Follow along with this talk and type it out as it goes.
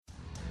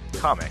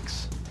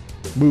Comics.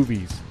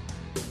 Movies.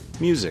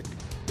 Music.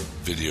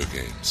 Video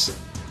games.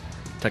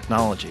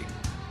 Technology.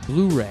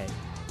 Blu-ray.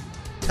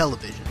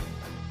 Television.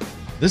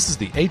 This is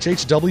the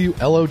HHW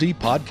LOD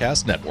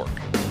Podcast Network.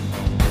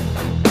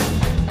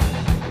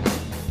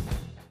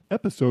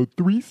 Episode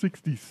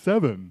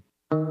 367.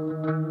 The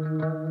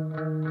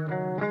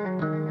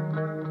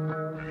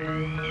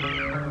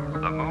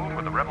moon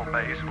with the rebel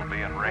base will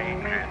be in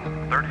range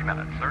in 30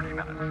 minutes.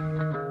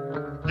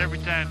 Every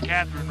time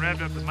Catherine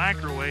revved up the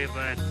microwave,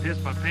 I'd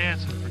piss my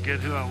pants and forget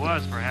who I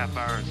was for a half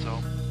hour or so.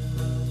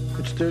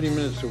 It's 30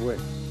 minutes away.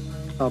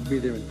 I'll be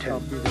there in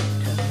 10.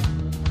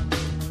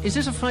 Is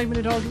this a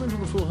 5-minute argument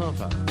or a full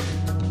half hour?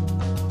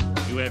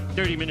 You have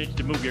 30 minutes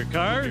to move your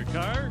car.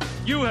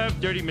 You have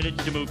 30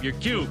 minutes to move your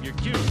cube.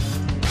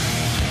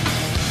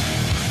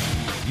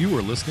 You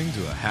are listening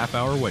to a half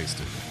hour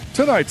wasted.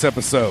 Tonight's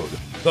episode,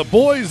 The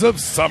Boys of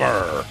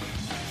Summer.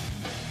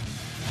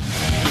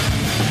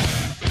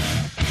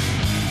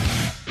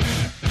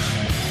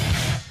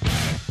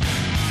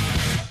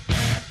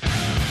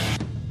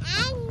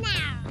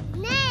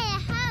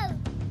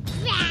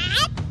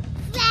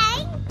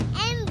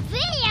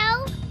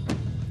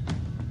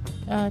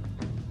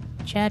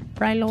 Chad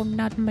Brilo,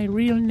 not my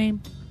real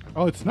name.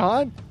 Oh, it's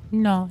not?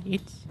 No,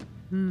 it's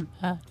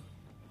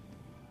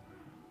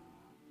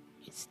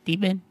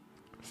Steven.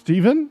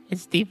 Steven?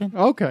 It's Steven.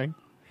 Okay.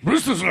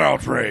 This is an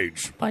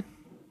outrage. But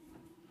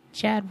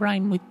Chad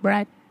rhymed with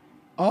Brad.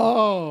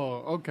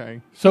 Oh,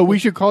 okay. So we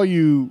should call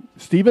you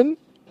Steven?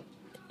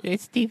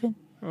 It's Steven.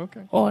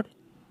 Okay. Or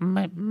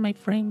my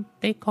friend,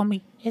 they call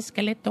me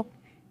Esqueleto.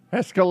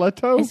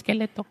 Esqueleto?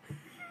 Esqueleto.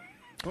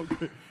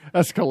 Okay.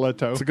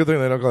 Esqueleto. It's a good thing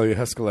they don't call you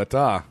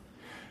Escaleta.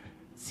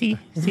 Si,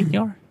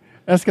 senor.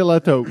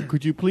 Esqueleto,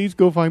 could you please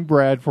go find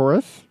Brad for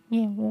us?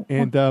 Yeah.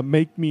 And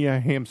make me a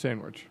ham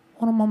sandwich.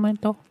 Un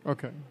momento,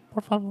 Okay.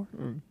 por favor.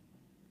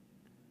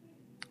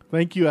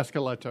 Thank you,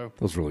 Esqueleto.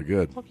 That was really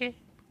good. Okay.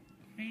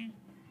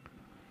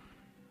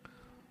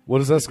 What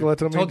does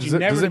Escaleta mean? Told you Does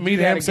never it to mean do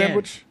that ham again.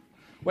 sandwich?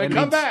 Wait, That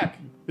come means- back.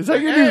 Is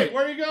that your Hey, new?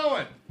 where are you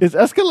going? Is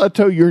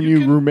Esqueleto your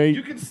new roommate?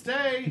 You can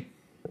stay.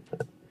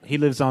 He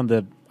lives on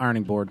the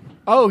ironing board.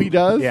 Oh, he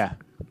does? Yeah.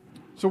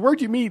 So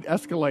where'd you meet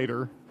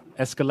Escalator?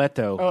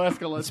 Esqueleto. Oh,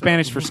 Esqueleto.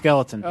 Spanish for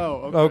skeleton.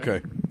 Oh, okay.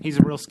 Okay. He's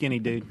a real skinny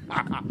dude.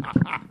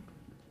 I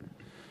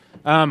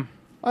Welcome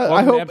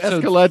hope to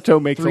episode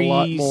Esqueleto makes a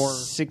lot more.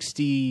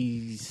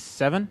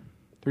 367?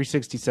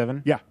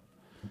 367. Yeah.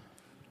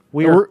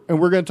 We And are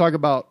we're going to talk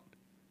about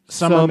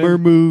summer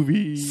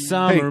movies.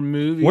 Summer Hey,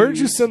 movies. where'd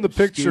you send the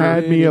picture?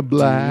 Had me a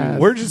blast.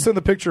 Where'd you send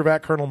the picture of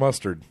at Colonel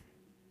Mustard?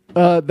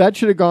 That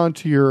should have gone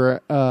to your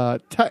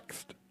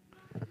text.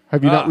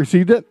 Have you not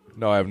received it?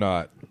 No, I have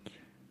not.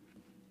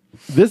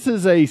 This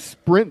is a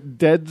Sprint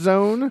dead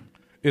zone.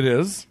 It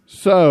is.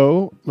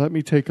 So let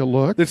me take a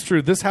look. It's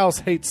true. This house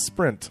hates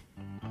Sprint.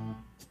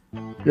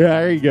 Yeah,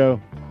 there you go.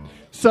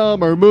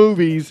 Summer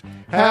movies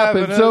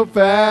happen Having so a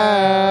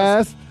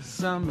fast.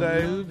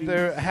 Summer movies.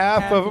 They're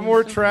half of them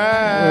were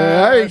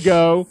trash. There you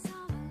go.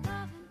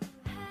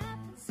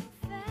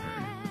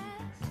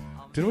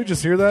 Didn't we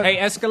just hear that? Hey,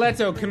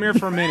 Esqueleto, come here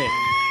for a minute.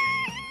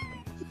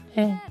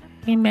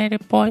 He made a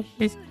boy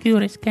as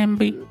cute as can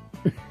be.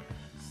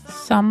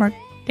 Summer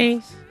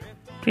days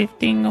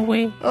drifting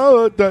away.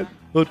 Oh, that.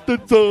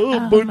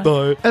 Esqueleto.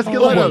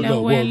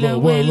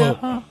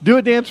 Do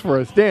a dance for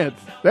us. Dance.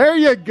 There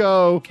you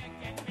go.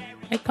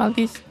 I call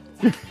this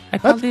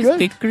That's good.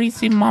 the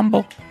greasy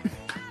mambo.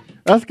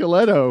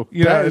 Esqueleto.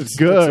 Yeah, that is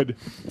good.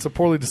 It's a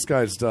poorly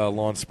disguised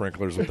lawn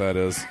sprinkler is what that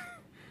is.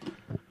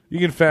 You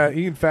can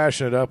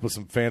fashion it up with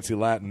some fancy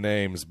Latin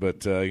names,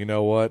 but you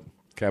know what?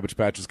 Cabbage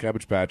Patch is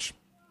Cabbage Patch.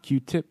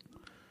 Q-tip.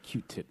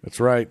 That's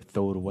right.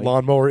 Throw it away.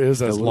 Lawnmower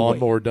is as Throw it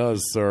lawnmower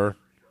does, sir.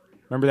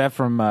 Remember that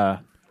from Throw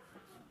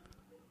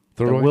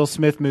the it away. Will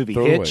Smith movie,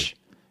 Throw it Hitch? away.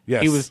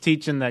 Yes. He was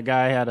teaching that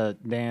guy how to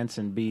dance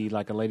and be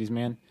like a ladies'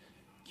 man.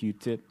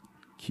 Q-tip.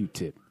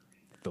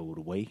 Throw it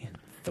away.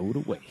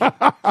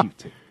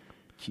 Q-tip.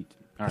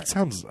 All right. It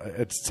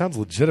sounds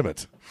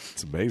legitimate.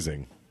 It's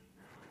amazing.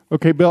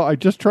 Okay, Bill, I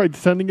just tried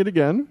sending it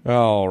again.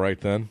 All right,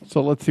 then.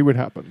 So let's see what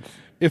happens.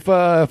 If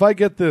I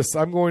get this,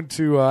 I'm going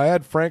to I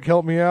had Frank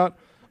help me out.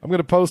 I'm going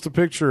to post a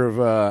picture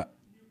of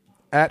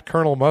at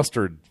Colonel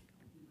Mustard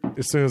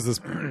as soon as this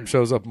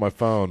shows up on my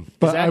phone.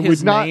 But Is that I his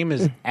would not. name?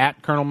 Is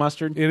at Colonel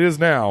Mustard? It is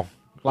now,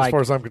 as Like- far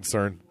as I'm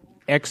concerned.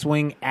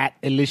 X-Wing at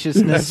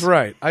Deliciousness? That's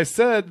right. I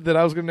said that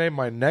I was going to name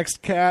my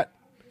next cat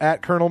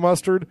at Colonel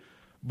Mustard,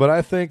 but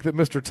I think that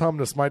Mr.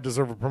 Tumnus might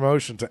deserve a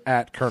promotion to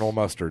at Colonel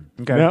Mustard.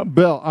 Okay. Now,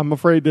 Bill, I'm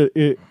afraid that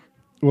it.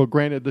 Well,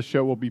 granted, the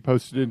show will be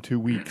posted in 2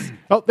 weeks.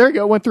 Oh, there you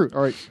go. Went through.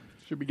 All right.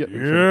 Should be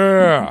getting.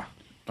 Yeah.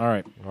 All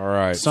right. All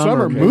right.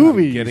 Summer movie.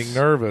 movies. Getting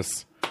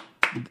nervous.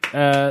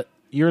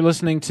 You're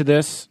listening to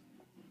this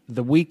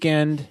the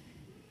weekend.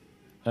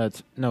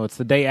 It's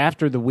the day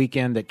after the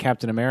weekend that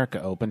Captain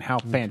America opened. How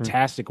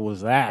fantastic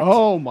was that?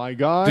 Oh my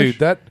gosh,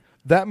 Dude,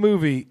 that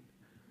movie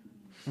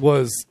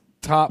was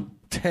top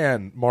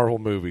 10 Marvel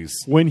movies.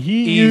 when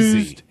he Easy.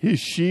 used his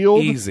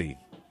shield, Easy.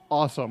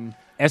 awesome.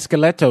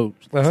 Esqueleto,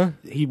 Uh-huh.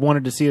 he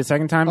wanted to see a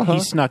second time. He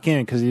snuck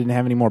in because he didn't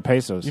have any more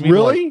pesos. You mean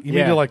Really? Like, you mean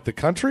Yeah. to like the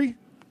country?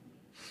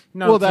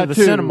 No, well, to that the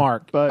too,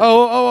 Cinemark. But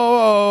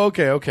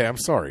Okay. I'm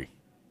sorry.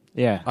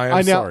 Yeah. I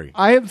am sorry.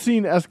 I have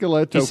seen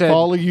Esqueleto He said-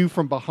 follow you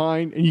from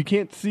behind, and you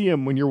can't see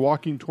him when you're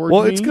walking towards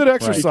Well, me. it's good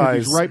because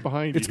exercise. He's right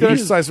behind you. It's good He is-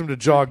 exercise for him to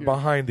jog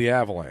behind the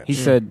avalanche. He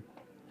said,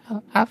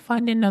 I'll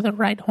find another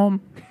ride home.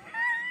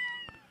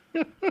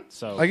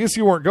 so. I guess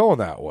you weren't going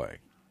that way.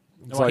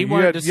 It's Well, he like you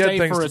wanted had- to you had stay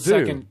things for a to do.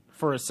 second.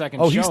 For a second.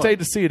 Oh, he showing. stayed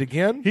to see it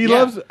again? He Yeah.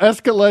 loves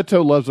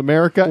Esqueleto loves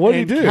America. What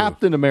did and he do?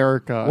 Captain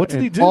America. What did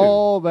and he do?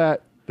 All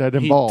that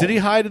involved. Did he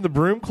hide in the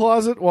broom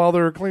closet while they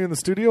were cleaning the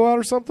studio out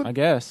or something? I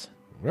guess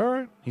All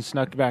right. he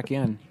snuck back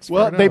in.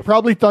 Well, fair they enough.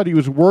 probably thought he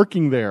was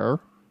working there.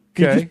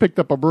 He Okay. just picked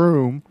up a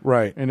broom,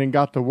 Right. and then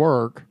got to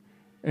work,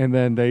 and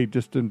then they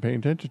just didn't pay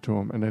attention to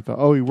him, and they thought,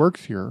 "Oh, he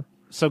works here."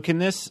 So can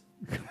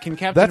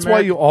Captain That's why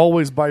America, you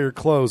always buy your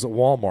clothes at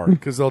Walmart,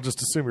 because they'll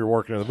just assume you're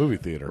working in the movie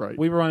theater. Right.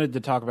 We wanted to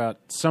talk about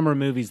summer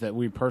movies that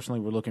we personally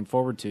were looking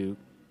forward to.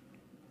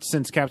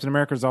 Since Captain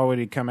America's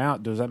already come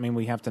out, does that mean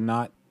we have to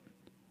not?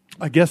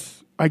 I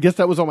guess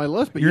that was on my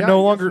list, but You're yeah,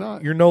 no I guess longer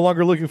not. you're no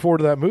longer looking forward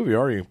to that movie,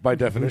 are you? By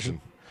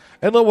definition.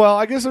 And well,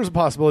 I guess there's a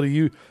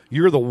possibility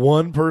you're the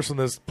one person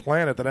on this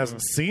planet that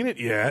hasn't seen it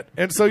yet,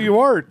 and so you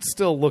are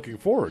still looking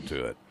forward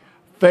to it.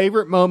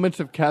 Favorite moments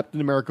of Captain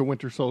America: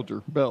 Winter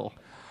Soldier, Bill.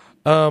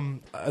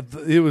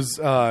 It was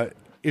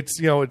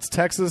it's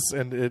Texas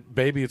and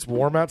it's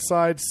warm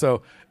outside,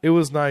 so it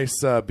was nice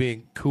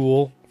being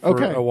cool for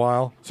Okay. a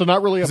while. So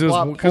not really a 'Cause it was-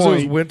 plot 'cause it was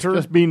point, winter.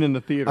 just being in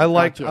the theater. I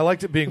liked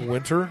Gotcha. it being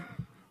winter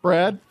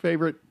Brad,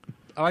 favorite.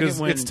 I like it because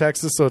when it's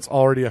Texas, so it's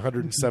already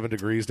 107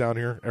 degrees down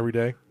here every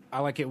day. I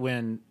like it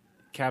when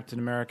Captain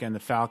America and the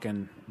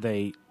Falcon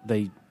they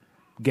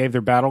gave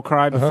their battle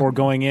cry before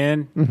going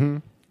in. Mm-hmm.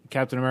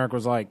 Captain America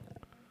was like,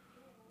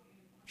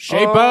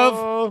 "Shape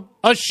of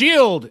a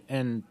shield,"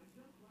 and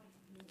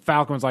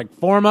Falcon was like,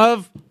 "Form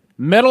of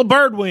metal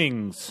bird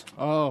wings."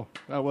 Oh,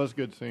 that was a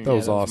good scene. That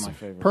was My awesome.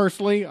 favorite.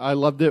 Personally, I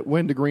loved it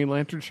when the Green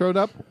Lantern showed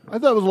up. I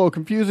thought it was a little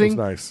confusing. It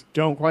was nice.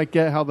 Don't quite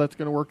get how that's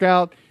going to work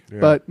out,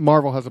 but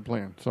Marvel has a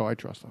plan, so I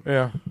trust them.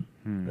 Yeah,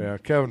 yeah.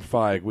 Kevin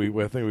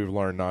Feige, I think we've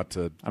learned not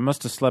to. I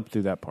must have slept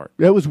through that part.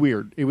 That was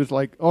weird. It was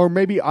like, or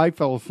maybe I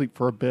fell asleep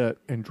for a bit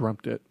and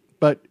dreamt it.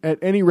 But at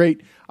any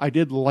rate, I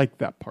did like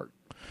that part.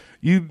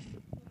 You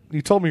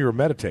told me you were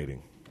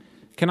meditating,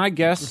 Can I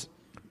guess,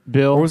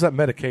 Bill? or was that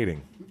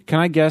medicating? Can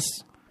I guess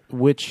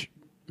which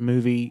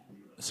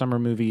summer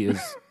movie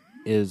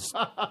is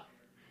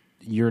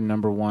your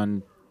number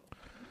one?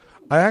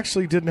 I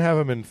actually didn't have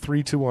him in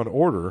 3, 2, 1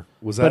 order.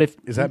 Was But that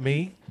is that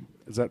me?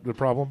 Is that the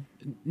problem?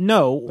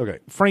 No. Okay.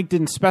 Frank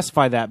didn't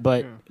specify that,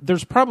 but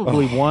there's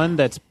probably one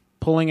that's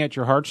pulling at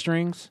your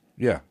heartstrings,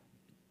 Yeah.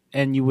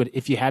 and you would,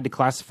 if you had to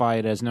classify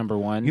it as number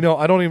one. You know,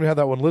 I don't even have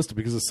that one listed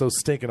because it's so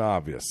stinking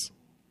obvious.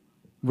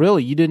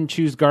 Really, you didn't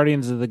choose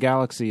Guardians of the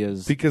Galaxy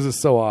as Because it's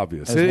so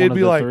obvious. As one It'd of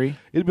be the like three?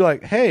 it'd be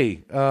like,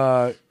 hey,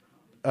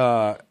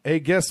 hey,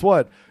 guess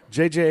what?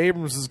 J.J.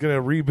 Abrams is going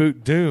to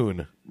reboot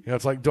Dune. You know,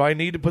 it's like, do I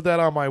need to put that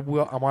on my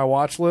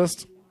watch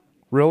list?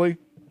 Really?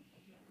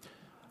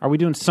 Are we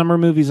doing summer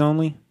movies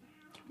only?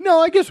 No,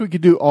 I guess we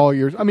could do all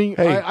years. I mean,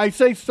 Hey. I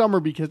say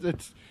summer because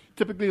it's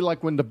typically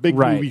like when the big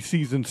Right. movie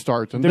season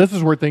starts, and this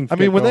is where things. I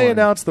mean, get when they going.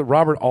 announced that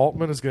Robert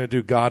Altman is going to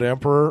do God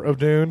Emperor of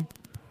Dune,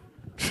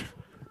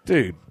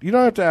 dude, you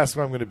don't have to ask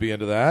if I'm going to be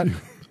into that. It'll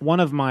One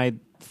of my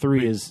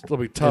three is it'll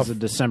be tough. a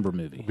December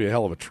movie. be a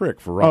hell of a trick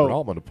for Robert Oh.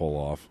 Altman to pull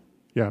off.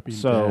 yeah, being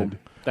So, dead.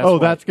 that's Oh, why-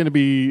 that's going to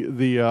be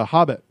the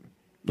Hobbit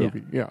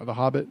movie. Yeah, the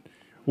Hobbit,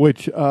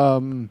 which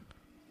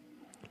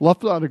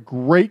left on a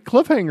great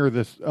cliffhanger.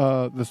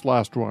 This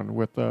last one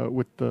with Yeah.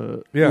 with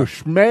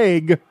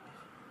Schmeg.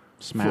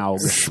 Smaug.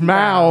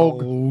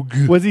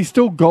 Smaug. Was he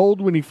still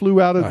gold when he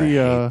flew out of I the?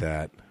 hate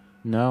that.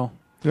 No.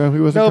 No, he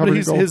wasn't. No, covered but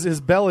in gold?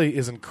 his belly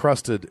is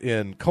encrusted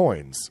in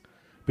coins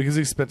because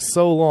he spent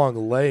so long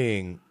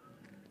laying.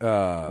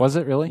 Was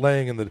it really?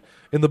 Laying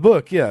in the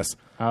book? Yes,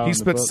 Oh, he in the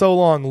spent book. so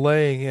long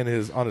laying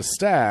on his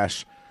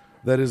stash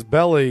that his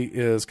belly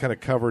is kind of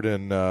covered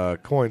in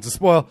coins.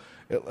 Well,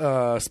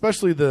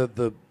 especially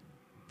the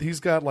he's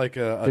got like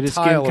a Did his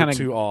skin tile or kinda-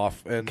 two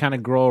off, and Kind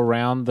of grow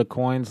around the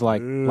coins like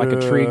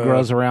a tree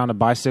grows around a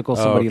bicycle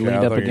somebody okay, I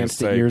leaned thought up you were against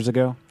gonna it say- years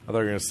ago. I thought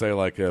you were going to say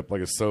like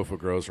a sofa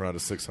grows around a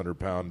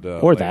 600-pound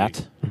Or lady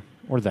that.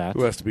 Or that.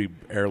 who has to be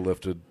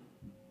airlifted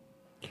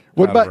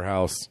What out about of her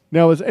house.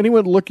 now? Is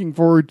anyone looking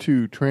forward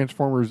to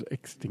Transformers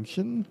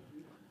Extinction?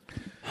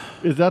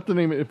 Is that the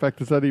name? In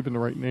fact, is that even the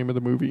right name of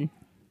the movie?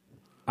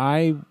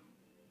 I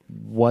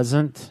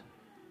wasn't,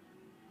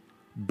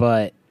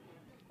 but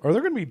Are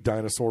there going to be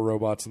dinosaur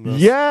robots in this?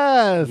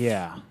 Yes.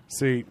 yeah.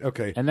 See,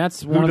 okay. And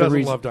that's Who one of the doesn't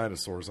reasons. love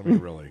dinosaurs? I mean,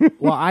 really.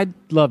 Well, I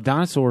love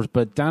dinosaurs,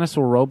 but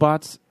dinosaur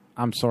robots,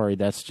 I'm sorry,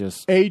 that's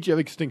just, Age of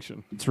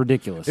Extinction. it's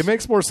ridiculous. It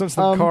makes more sense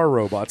than car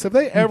robots. Have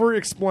they ever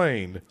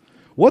explained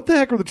what the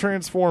heck were the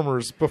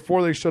Transformers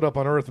before they showed up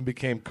on Earth and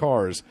became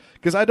cars?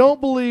 Because I don't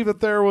believe that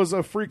there was a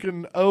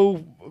freaking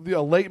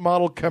late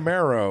model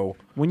Camaro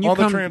When you on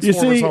the come- You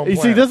Transformers see, home you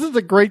see, planet. this is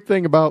the great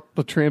thing about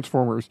the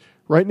Transformers.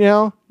 right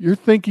now you're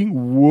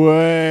thinking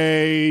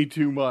way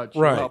too much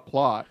Right. about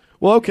plot.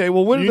 Well, okay.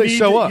 Well, when do they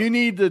show up? You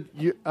need to. If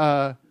you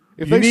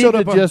they need showed to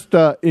up on- just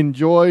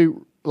enjoy,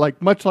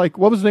 like much like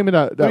what was the name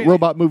of that Wait,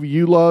 robot movie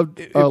you loved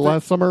if they-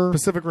 last summer?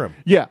 Pacific Rim.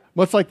 Yeah,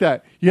 much like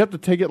that. You have to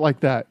take it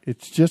like that.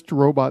 It's just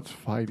robots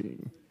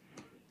fighting,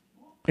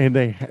 and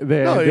they're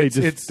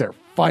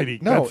fighting.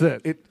 No,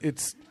 That's it.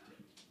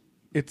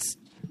 It's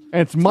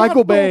And it's Michael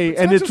not, Bay, it's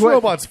and not it's just what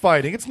robots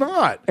fighting. It's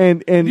not.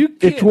 and You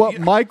it's can't- what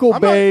Michael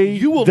I'm not- Bay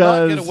you will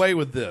does not get away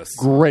with this.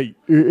 great.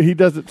 He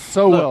does it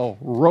so well.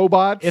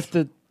 Robots If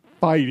the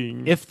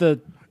fighting. It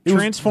was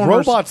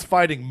Transformers robots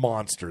fighting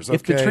monsters. Okay?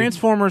 if the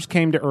Transformers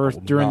came to Earth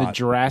during the not.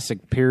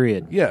 Jurassic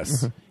period,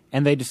 yes,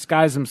 and they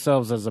disguised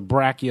themselves as a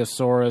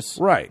Brachiosaurus,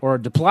 Right. or a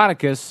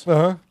Diplodocus,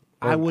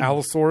 I Or would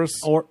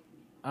Allosaurus. or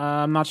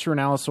I'm not sure an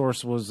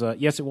Allosaurus was.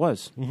 Yes, it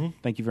was. Mm-hmm.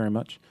 Thank you very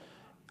much.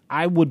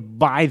 I would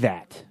buy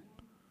that,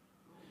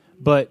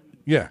 but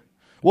Yeah.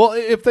 Well,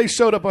 if they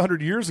showed up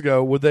 100 years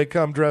ago, would they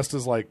come dressed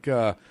as like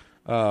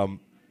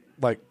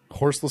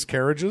horseless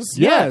carriages?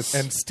 Yes.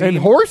 and steam, And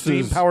horses.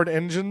 steam-powered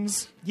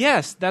engines.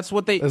 yes, that's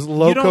what they. As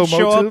You don't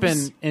show up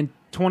locomotives? in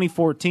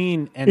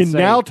 2014 and in say,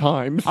 now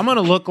times, I'm going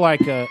to look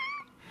like a.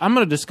 I'm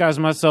going to disguise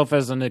myself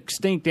as an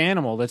extinct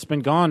animal that's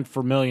been gone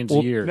for millions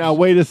of years. Now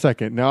wait a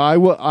second. Now I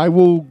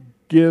will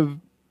give.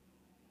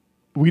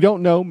 We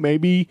don't know.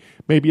 Maybe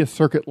a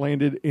circuit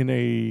landed in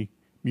a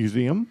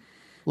museum,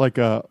 like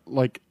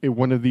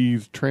one of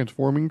these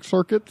transforming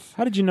circuits.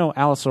 How did you know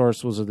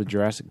Allosaurus was of the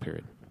Jurassic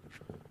period?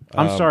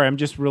 I'm sorry, I'm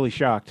just really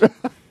shocked.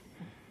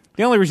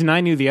 The only reason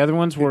I knew the other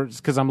ones were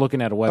because I'm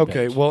looking at a web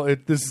Okay, page. well,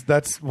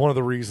 that's one of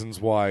the reasons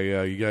why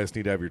you guys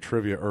need to have your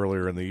trivia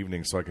earlier in the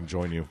evening so I can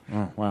join you.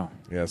 Oh, wow.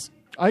 Yes.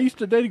 I used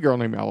to date a girl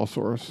named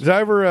Allosaurus. Did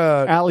I ever?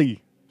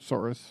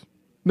 Allosaurus.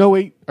 No,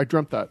 wait, I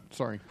dreamt that.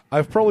 Sorry.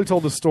 I've probably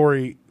told the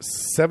story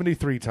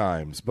 73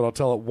 times, but I'll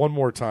tell it one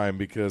more time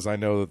because I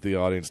know that the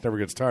audience never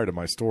gets tired of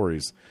my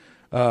stories.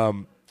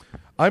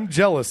 I'm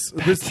jealous.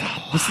 This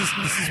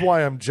is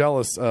why I'm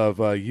jealous of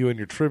you and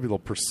your trivial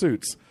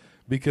pursuits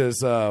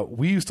because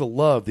we used to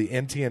love the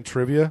NTN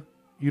trivia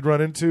you'd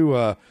run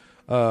into.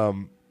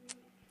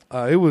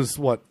 It was,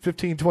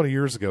 15, 20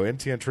 years ago,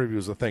 NTN trivia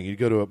was a thing. You'd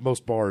go to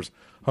most bars,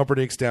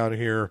 Humperdink's down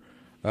here,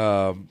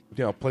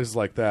 places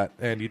like that,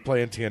 and you'd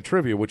play NTN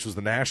trivia, which was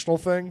the national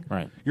thing.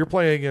 Right. You're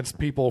playing against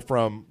people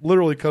from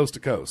literally coast to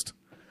coast.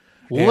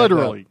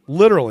 Literally.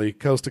 Literally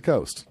coast to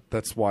coast.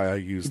 That's why I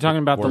use. You're talking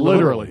about the word little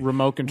literally.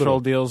 remote control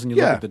deals, and you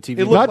yeah, look at the TV.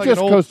 It looked Not like just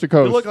an old, coast to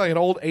coast. It looked like an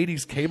old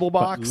 '80s cable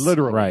box,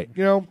 Literally. Right.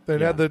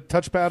 It had the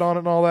touchpad on it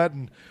and all that,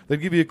 and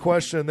they'd give you a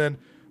question, and then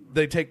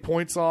they'd take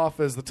points off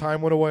as the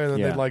time went away, and then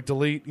Yeah. they'd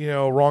delete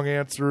wrong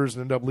answers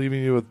and end up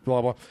leaving you with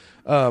blah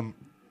blah.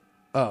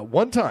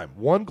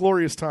 One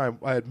glorious time,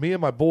 me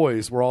and my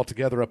boys were all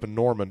together up in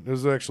Norman. There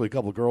was actually a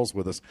couple of girls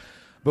with us,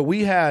 but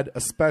we had a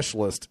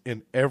specialist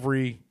in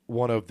every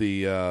one of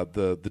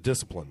the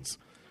disciplines.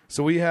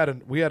 So we had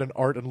an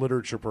art and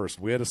literature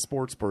person, we had a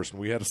sports person,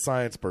 we had a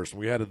science person,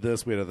 we had a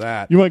this, we had a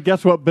that. You want to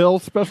guess what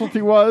Bill's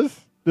specialty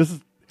was? This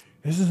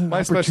is an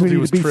My opportunity specialty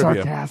was to be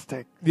trivia.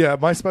 sarcastic. Yeah,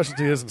 my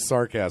specialty isn't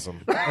sarcasm.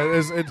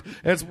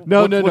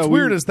 No, what's we-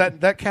 weird is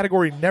that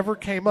category never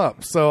came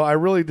up, so I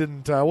really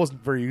didn't. I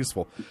wasn't very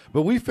useful.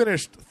 But we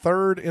finished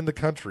third in the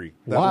country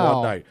that Wow.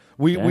 one night.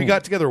 We Dang.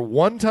 got together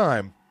one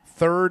time,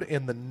 third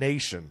in the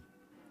nation,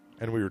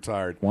 and we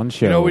retired. One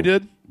show. You know what we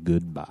did?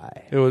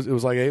 Goodbye. It was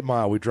like 8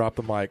 Mile. We dropped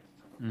the mic.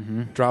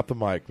 Mm-hmm. Dropped the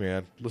mic,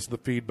 man. Listen to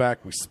the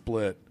feedback. We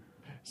split.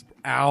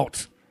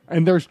 Out.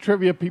 And there's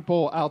trivia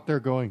people out there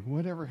going,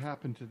 whatever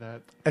happened to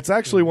that? It's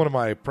actually one of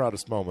my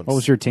proudest moments. What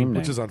was your team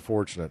Which name? is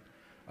unfortunate.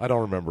 I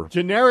don't remember.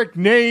 Generic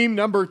name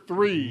number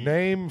 3.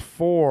 Name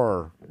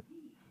 4.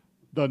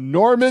 The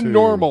Norman 2.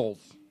 Normals.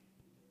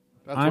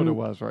 That's I'm- what it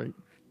was, right?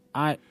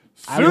 I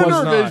was Sooner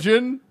not.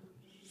 Vision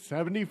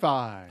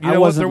 75. You I know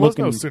what? wasn't There was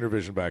no looking- Sooner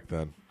Vision back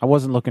then. I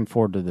wasn't looking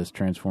forward to this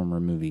Transformer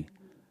movie,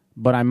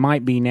 but I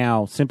might be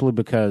now simply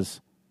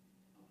because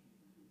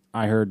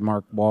I heard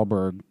Mark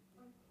Wahlberg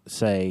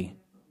say,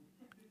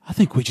 "I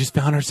think we just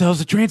found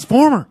ourselves a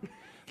Transformer."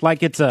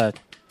 Like it's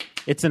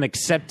an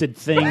accepted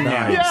thing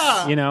now,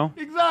 Yeah. you know.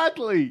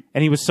 Exactly.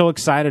 And he was so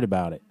excited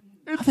about it.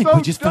 It's I think so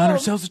we just found dumb.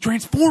 ourselves a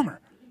Transformer.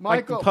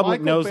 Like the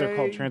public Michael knows Bay- they're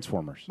called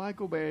Transformers.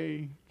 Michael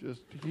Bay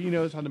he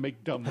knows how to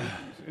make dumb movies,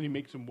 and he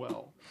makes them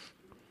well.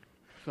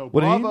 So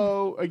What do you-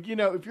 bravo!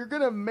 If you're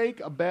gonna make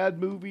a bad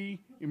movie,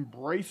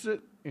 embrace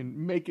it and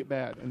make it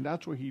bad, and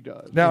that's what he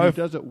does. Now, and if-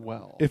 he does it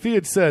well. If he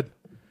had said,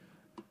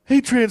 "Hey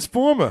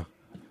Transformer,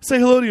 say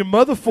hello to your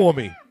mother for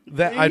me,"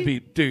 that I'd be,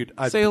 dude.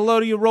 I'd Say hello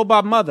to your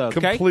robot mother, okay?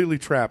 completely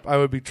trapped. I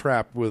would be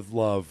trapped with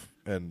love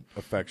and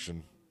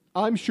affection.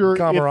 I'm sure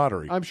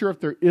camaraderie. If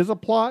there is a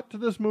plot to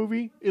this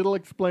movie, it'll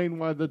explain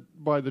why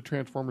the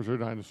Transformers are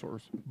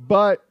dinosaurs.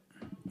 But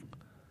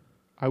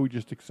I would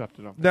just accept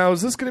it. Now,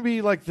 is this going to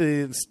be like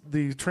the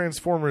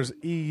Transformers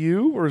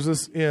EU, or is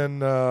this in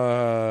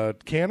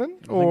canon?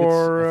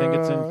 I think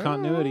it's in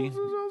continuity.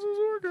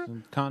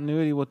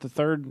 Continuity with the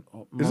third.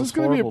 Is this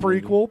going to be a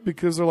prequel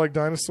because they're like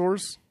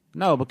dinosaurs?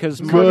 No, because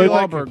Good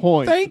Mark Wahlberg,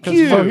 point. Thank because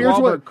you. Mark here's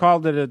Wahlberg what-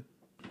 called it a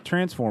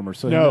Transformer,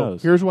 so he No,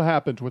 knows. here's what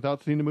happens.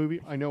 Without seeing the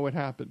movie, I know what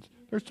happens.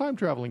 There's time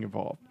traveling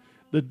involved.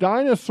 The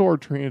dinosaur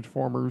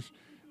Transformers,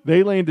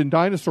 they land in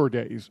dinosaur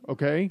days,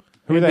 okay?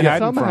 Who are they And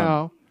hiding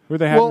somehow, from? Who are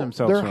they hiding well,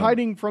 themselves they're from?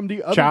 hiding from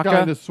the other Chaka?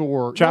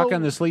 dinosaur. Chaka No,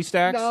 and the Slee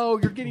Stacks? No,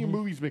 you're getting your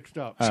movies mixed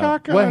up.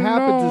 Chaka What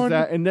happens alone. is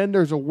that, and then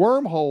there's a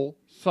wormhole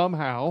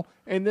somehow,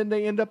 and then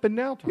they end up in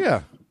Now Time.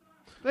 Yeah.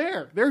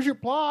 There's your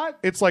plot.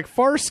 It's like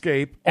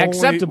Farscape,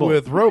 Acceptable. only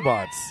with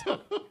robots.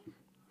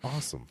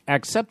 Awesome.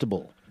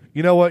 Acceptable.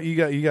 You know what? You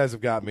guys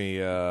have got me.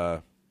 Yeah,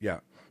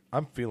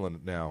 I'm feeling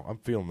it now. I'm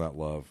feeling that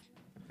love.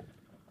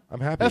 I'm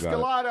happy about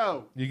Escalado.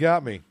 it. You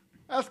got me.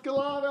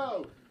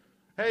 Escalado.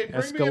 Hey,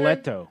 bring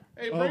Escaletto. Me an,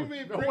 hey, bring me.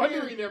 No Bring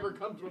wonder me he never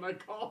comes when I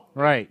call.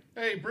 Right.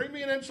 hey, bring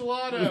me an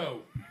enchilado.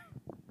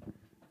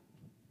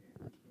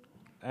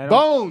 I don't-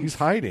 Bones. He's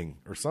hiding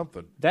or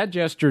something. That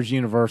gesture's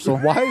universal.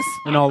 Why is?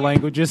 In all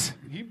languages.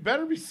 You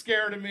better be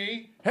scared of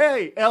me.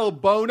 Hey, El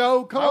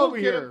Bono, come I will over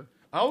get here. it.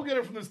 I will get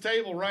it from this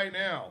table right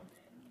now.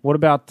 What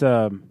about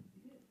Dawn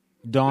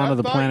I of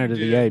the thought Planet you of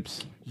the did.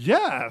 Apes?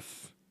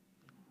 Yes.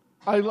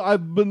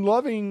 I've been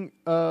loving.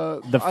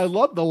 I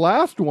love the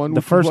last one. The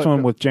which is first what-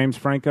 one with James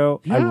Franco,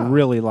 I Yeah.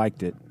 really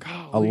liked it a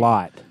Golly.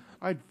 lot.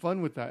 I had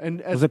fun with that.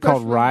 And Was it called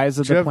especially- Rise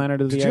of Did you the have-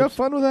 Planet of the Did Apes? you have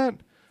fun with that?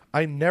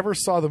 I never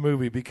saw the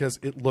movie because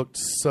it looked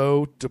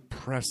so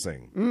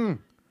depressing.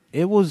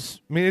 It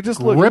was. I mean, it just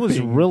It looked was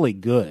Gripping. really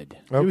good.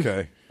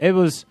 okay. It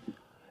was.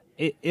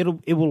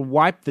 It will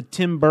wipe the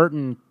Tim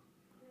Burton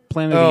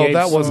Planet of Oh, the Apes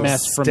that was a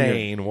mess from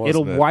stain, your. wasn't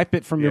It'll it? wipe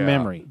it from your Yeah.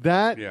 memory.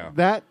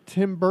 That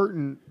Tim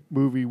Burton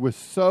movie was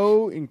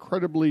so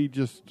incredibly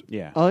just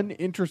Yeah.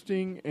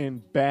 uninteresting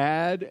and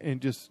bad and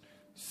just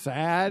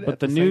sad. But at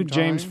the the new same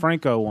James time.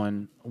 Franco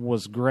one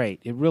was great.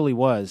 It really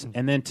was.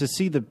 And then to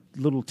see the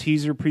little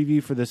teaser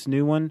preview for this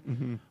new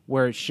one,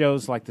 where it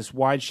shows like this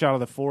wide shot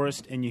of the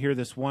forest, and you hear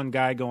this one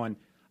guy going,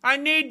 "I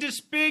need to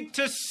speak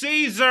to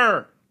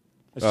Caesar."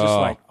 It's just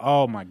like,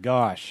 oh my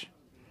gosh.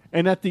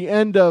 And at the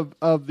end of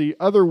the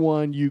other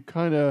one, you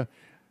kind of,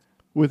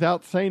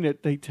 without saying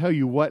it, they tell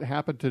you what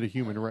happened to the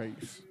human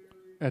race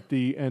at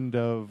the end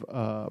of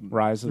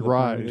Rise of the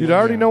Rise. Planet. Dude, I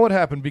already Yeah. know what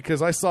happened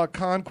because I saw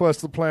Conquest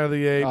of the Planet of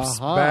the Apes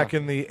Uh-huh. back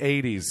in the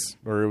 80s.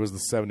 Or it was the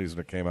 70s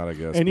when it came out, I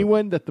guess.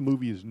 Anyone that the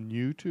movie is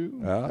new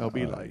to, Ah, they'll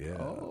be like,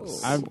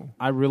 yes.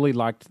 I really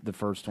liked the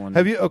first one.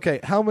 Have you, okay,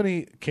 how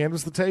many,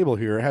 canvas the table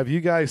here, have you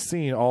guys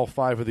seen all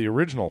 5 of the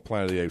original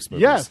Planet of the Apes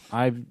movies? yes.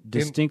 I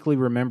distinctly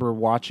remember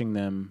watching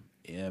them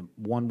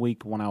 1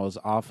 week when I was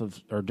off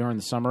of, or during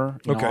the summer,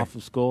 Okay. off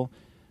of school.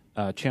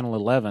 Channel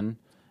 11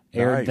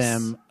 aired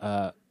Nice.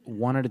 them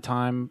one at a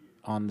time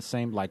on the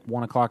same, like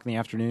 1 o'clock in the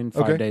afternoon,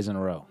 5 Okay. days in a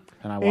row.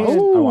 And I And- watched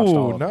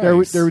all of nice.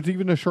 them. There was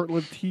even a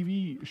short-lived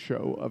TV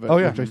show of it, Oh,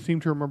 yeah. which I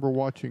seem to remember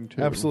watching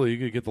too. Absolutely, you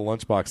could get the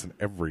lunchbox and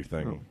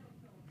everything.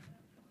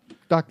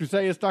 Dr.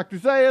 Zayas, Dr.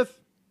 Zayas,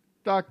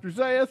 Dr.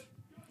 Zayas.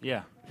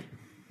 Yeah.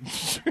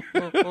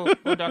 Dr.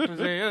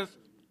 Zayas.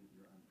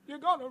 You're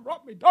gonna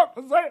rob me,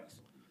 Dr. Zayas.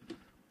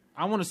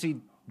 I want to see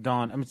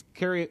Dawn. I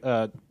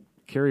mean,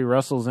 Carrie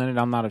Russell's in it.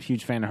 I'm not a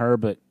huge fan of her,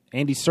 but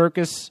Andy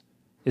Serkis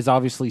is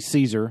obviously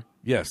Caesar,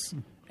 Yes.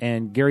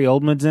 and Gary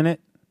Oldman's in it.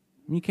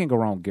 You can't go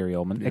wrong with Gary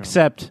Oldman,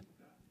 except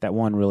that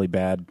one really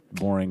bad,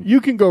 boring.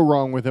 You can go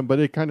wrong with him, but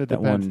it kind of That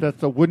depends. one- That's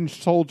the wooden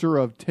soldier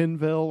of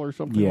Tinville or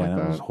something Yeah, like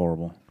that was that.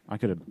 horrible. I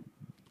could have.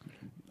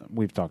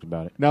 We've talked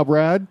about it, Now,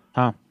 Brad,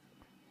 huh?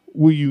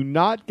 will you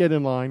not get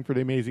in line for the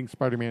Amazing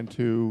Spider-Man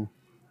 2?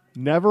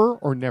 Never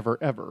or never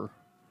ever?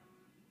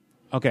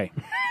 Okay.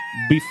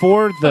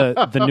 Before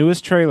the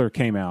newest trailer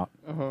came out,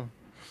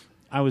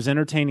 I was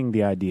entertaining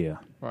the idea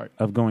Right.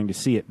 of going to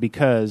see it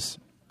because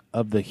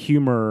of the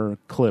humor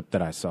clip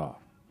that I saw.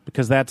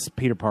 Because that's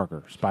Peter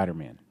Parker,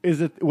 Spider-Man.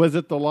 Was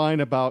it the line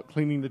about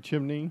cleaning the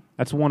chimney?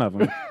 That's one of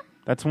them.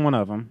 That's one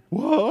of them.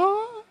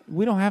 What?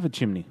 We don't have a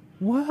chimney.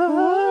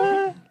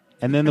 What?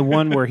 And then the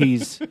one where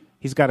he's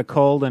got a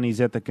cold and he's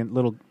at the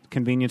little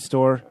convenience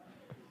store,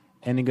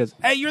 and he goes,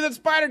 "Hey, you're that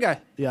spider guy."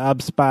 Yeah, I'm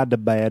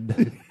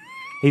Spider-Man.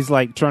 He's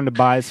like trying to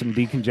buy some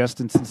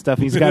decongestants and stuff.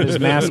 He's got his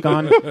mask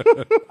on.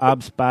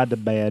 I'm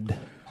Spider-Man.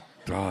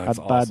 Oh, that's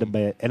I'm awesome.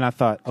 Spider-Man. And I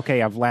thought,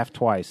 okay, I've laughed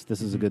twice.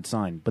 This is a good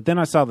sign. But then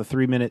I saw the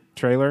 3-minute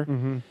trailer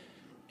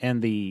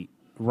and the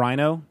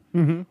rhino,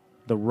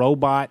 the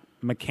robot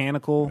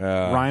mechanical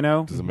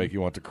rhino. Does it make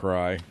you want to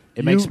cry?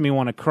 It makes me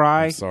want to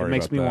cry. I'm sorry It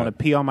makes about me that. want to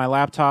pee on my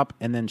laptop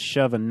and then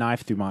shove a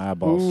knife through my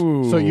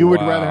eyeballs. So you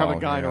would Wow. rather have a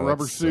guy in a Yeah,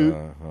 rubber that's, suit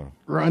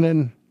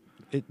running?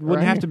 It wouldn't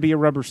Right. have to be a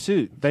rubber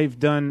suit. They've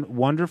done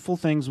wonderful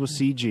things with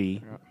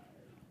CG.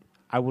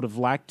 I would have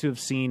liked to have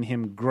seen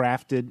him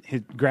grafted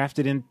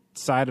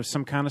inside of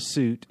some kind of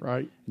suit,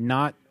 Right.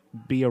 not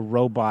be a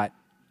robot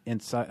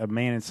inside a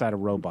man inside a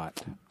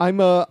robot. I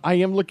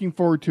am looking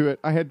forward to it.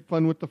 I had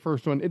fun with the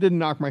first one. It didn't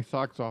knock my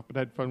socks off, but I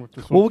had fun with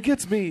this Well, one. what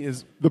gets me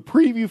is The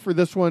preview for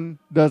this one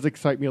does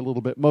excite me a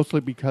little bit,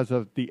 mostly because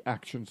of the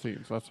action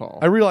scenes. That's all.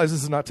 I realize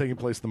this is not taking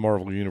place in the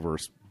Marvel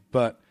Universe,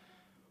 but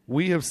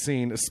we have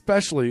seen,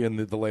 especially in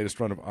the latest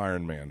run of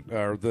Iron Man,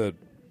 or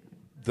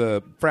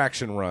the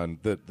Fraction run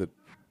that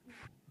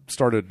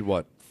started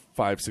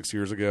 5-6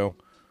 years ago,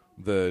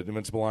 the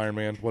Invincible Iron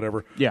Man,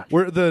 whatever. Yeah.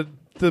 Where the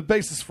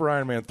basis for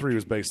Iron Man 3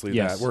 was basically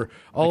Yes. that, where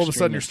all of a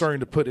sudden you're Extremists. starting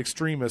to put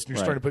extremists, and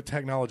you're Right. starting to put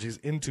technologies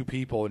into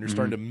people, and you're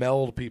starting to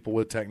meld people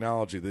with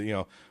technology.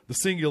 The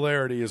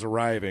singularity is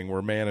arriving,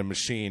 where man and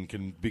machine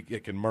can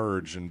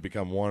merge and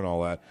become one, and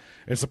all that.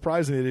 And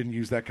surprising they didn't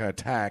use that kind of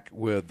tack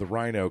with the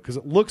Rhino, because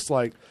it looks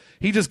like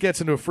he just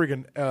gets into a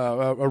friggin'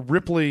 a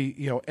Ripley,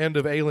 end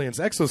of Aliens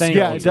exoskeleton.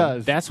 Yeah, it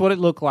does. That's what it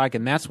looked like,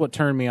 and that's what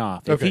turned me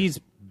off. If Okay. he's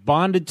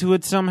bonded to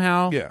it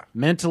somehow, Yeah.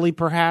 mentally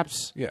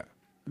perhaps, Yeah.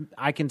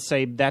 I can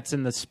say that's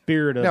in the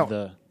spirit of Now,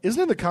 the. isn't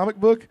it in the comic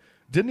book?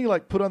 Didn't he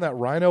put on that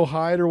rhino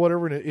hide or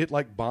whatever, and it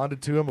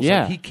bonded to him? It was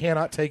Yeah. like he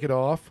cannot take it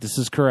off. This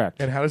is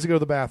correct. And how does he go to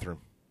the bathroom?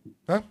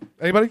 Huh?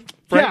 Anybody?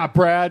 Frank? Yeah,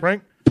 Brad.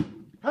 Frank?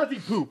 How's he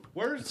poop?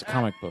 Where's a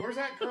comic book. Where's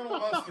that Colonel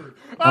Mustard?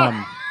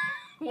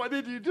 What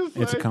did you just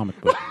say? It's a comic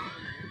book.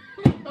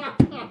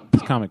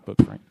 It's a comic book,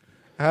 Frank.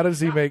 How does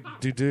he make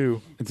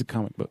doo-doo? It's a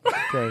comic book.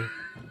 Okay.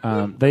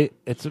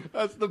 It's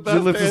That's the Does best he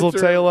lift his little answer.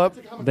 tail up?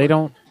 they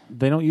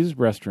don't use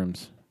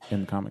restrooms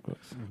in comic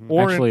books.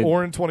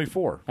 Or in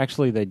 24?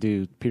 Actually, they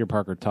do. Peter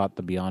Parker taught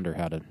the Beyonder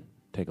how to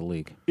take a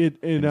leak In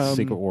in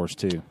Secret Wars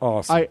 2.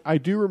 Awesome. I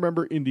do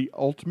remember in the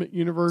Ultimate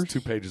Universe,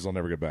 2 pages I'll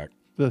never get back.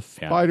 the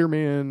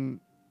Spider-Man,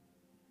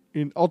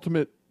 in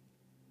Ultimate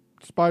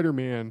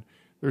Spider-Man,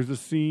 there's a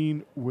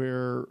scene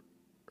where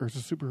there's a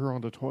superhero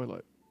on the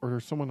toilet, or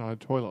there's someone on a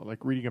toilet,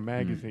 reading a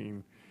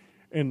magazine,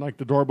 and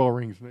the doorbell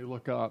rings and they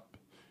look up,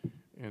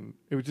 and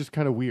it was just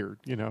kind of weird,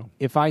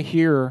 If I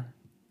hear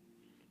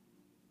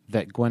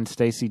that Gwen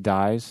Stacy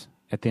dies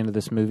at the end of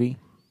this movie,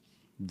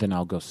 then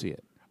I'll go see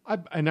it.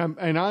 I'm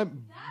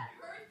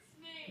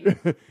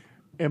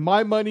and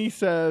my money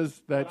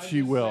says that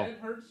she will.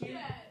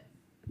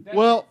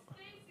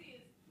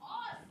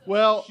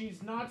 Well,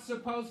 she's not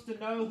supposed to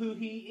know who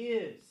he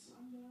is.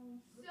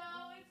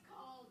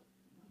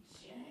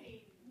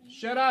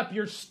 Shut up!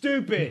 You're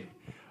stupid.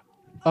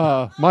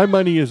 my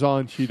money is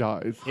on she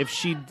dies.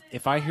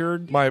 If I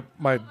heard, My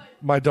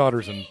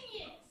daughter's in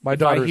my if I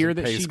daughter's hear in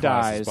that PACE she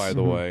classes, dies, by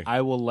the way.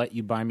 I will let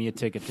you buy me a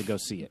ticket to go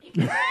see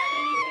it.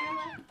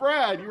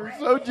 Brad, you were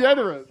so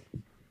generous.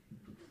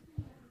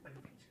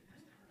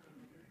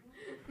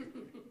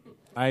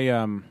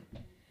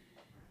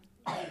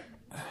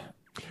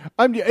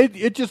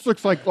 It just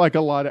looks like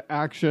a lot of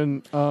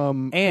action.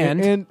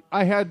 And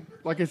I had,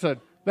 like I said,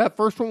 that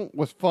first one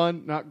was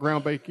fun, not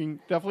groundbreaking.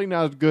 Definitely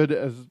not as good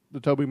as the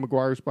Tobey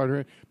Maguire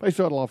Spider-Man, but I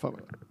still had a lot of fun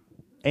with it.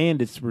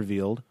 And it's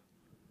revealed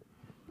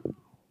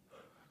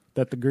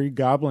that the Green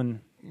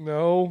Goblin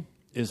No.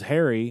 is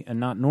Harry and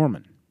not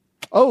Norman.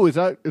 Oh, is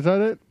that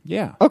it?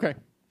 Yeah. Okay.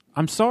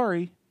 I'm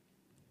sorry,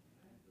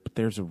 but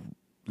there's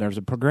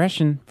a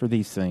progression for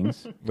these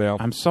things. Well,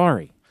 I'm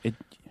sorry.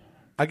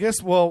 I guess,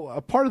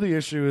 a part of the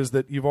issue is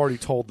that you've already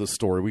told this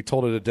story. We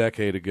told it a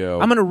decade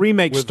ago. I'm going to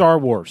remake Star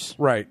Wars.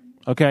 Right.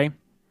 Okay.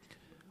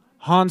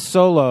 Han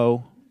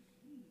Solo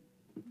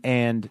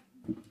and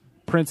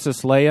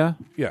Princess Leia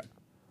Yeah.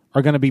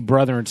 are going to be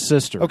brother and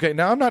sister. Okay,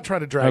 now I'm not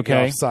trying to drag you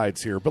Okay. off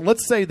sides here, but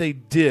let's say they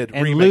did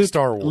And remake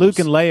Star Wars. Luke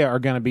and Leia are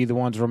going to be the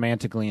ones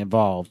romantically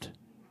involved.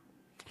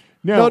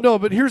 No,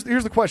 but here's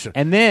the question.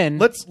 And then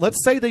Let's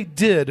say they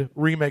did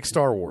remake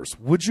Star Wars.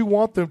 Would you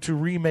want them to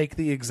remake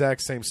the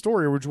exact same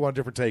story, or would you want a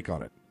different take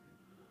on it?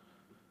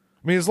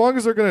 I mean, as long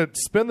as they're going to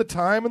spend the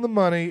time and the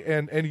money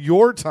and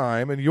your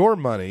time and your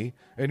money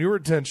and your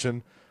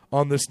attention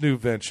on this new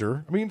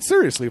venture. I mean,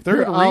 seriously, if they're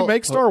Here, going to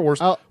remake Star Wars,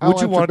 I'll would you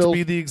answer want it to Bill's-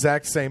 be the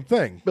exact same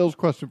thing? Bill's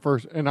question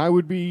first, and I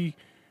would be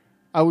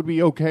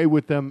okay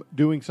with them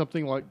doing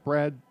something like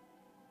Brad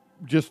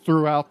just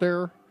threw out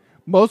there,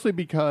 mostly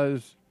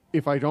because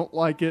if I don't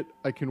like it,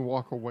 I can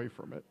walk away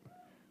from it.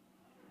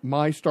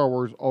 My Star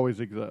Wars always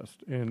exists,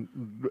 and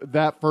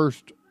that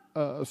first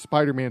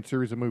Spider-Man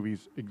series of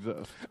movies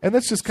exists. And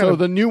that's just kind So of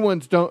the new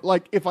ones don't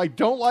like. If I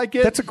don't like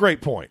it, that's a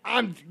great point.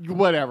 I'm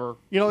whatever.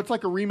 It's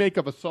like a remake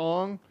of a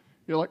song.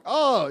 You're like,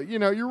 oh, you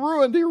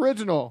ruined the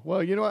original.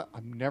 Well, you know what?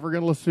 I'm never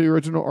going to listen to the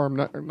original, or I'm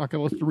not going to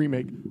listen to the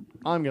remake.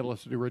 I'm going to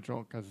listen to the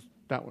original because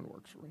that one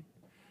works for me.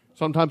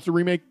 Sometimes the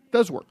remake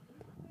does work,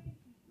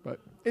 but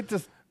it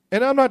just.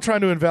 And I'm not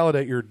trying to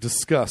invalidate your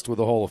disgust with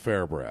the whole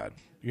affair, Brad.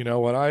 You know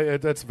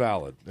what? That's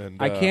valid. And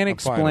I can't I'm fine with it.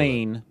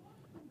 explain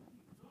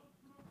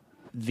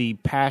the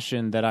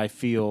passion that I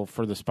feel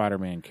for the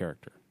Spider-Man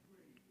character.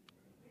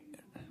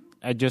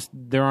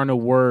 There are no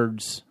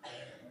words.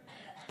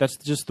 That's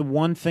just the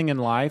one thing in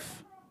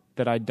life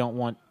that I don't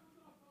want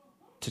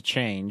to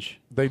change.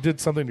 They did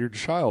something to your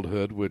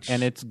childhood,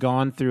 and it's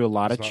gone through a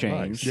lot of not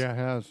change. nice. Yeah, it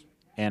has.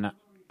 And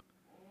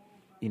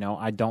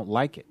I don't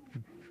like it.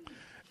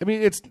 I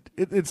mean,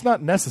 it's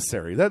not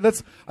necessary.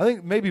 That's I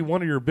think maybe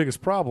one of your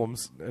biggest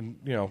problems, and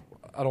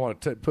I don't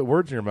want to put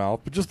words in your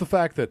mouth, but just the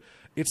fact that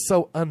it's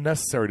so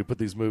unnecessary to put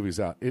these movies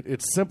out.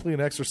 It's simply an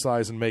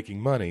exercise in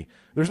making money.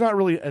 There's not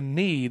really a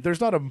need. There's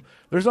not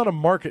a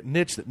market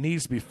niche that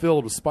needs to be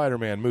filled with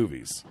Spider-Man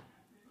movies.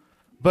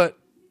 But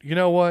you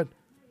know what?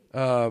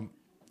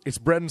 It's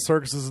bread and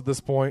circuses at this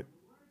point.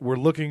 We're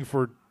looking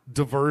for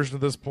diversion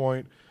at this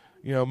point.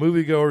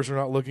 moviegoers are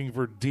not looking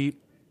for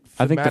deep.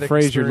 I think the thematic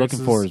phrase you're looking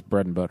for experiences. is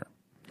bread and butter.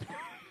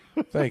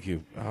 Thank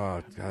you. Oh,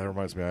 God, that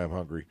reminds me. I am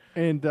hungry.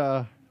 And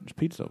There's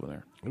pizza over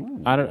there.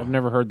 I've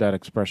never heard that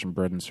expression,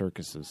 bread and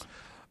circuses.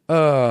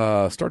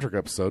 Star Trek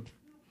episode.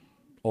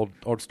 Old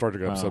Star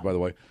Trek episode, by the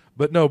way.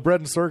 But no,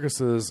 bread and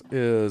circuses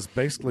is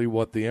basically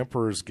what the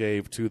emperors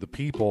gave to the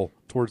people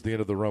towards the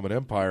end of the Roman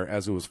Empire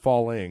as it was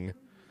falling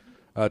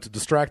to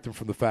distract them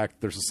from the fact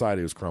that their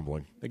society was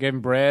crumbling. They gave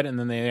them bread, and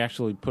then they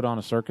actually put on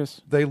a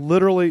circus? They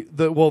literally,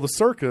 the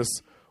circus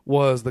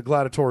was the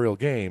gladiatorial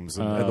games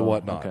and the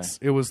whatnots.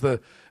 Okay.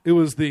 It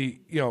was the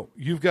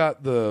you've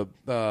got the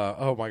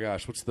oh my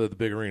gosh, what's the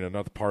big arena?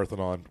 Not the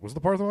Parthenon. Was it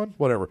the Parthenon?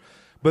 Whatever.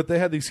 But they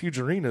had these huge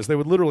arenas. They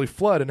would literally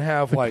flood and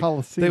have the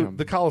Colosseum.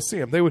 the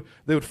Colosseum. They would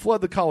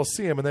flood the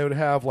Colosseum and they would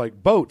have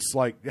like boats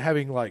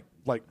having like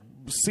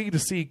sea to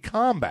sea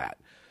combat,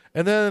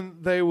 and then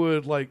they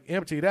would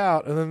empty it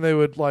out, and then they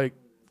would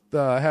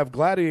have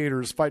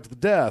gladiators fight to the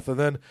death, and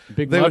then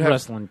Big they mud would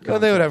wrestling have,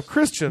 and they would have contest.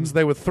 Christians.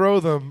 They would throw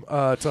them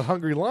to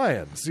hungry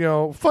lions.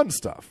 Fun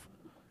stuff.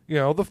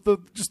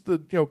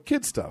 The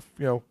kid stuff.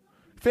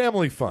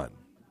 Family fun.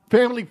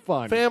 family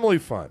fun. Family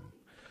fun.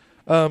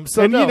 and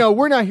no.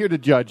 we're not here to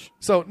judge.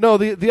 So no,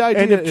 the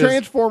idea And if is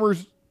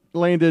Transformers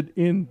landed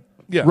in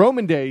Yeah.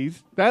 Roman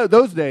days,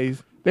 those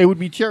days, they would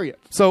be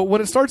chariots. so when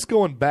it starts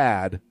going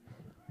bad,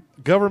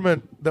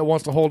 government that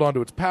wants to hold on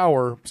to its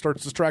power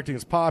starts distracting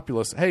its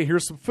populace. Hey,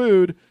 here's some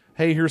food.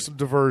 Hey, here's some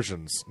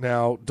diversions.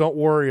 Now, don't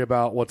worry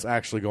about what's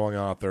actually going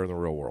on out there in the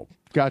real world.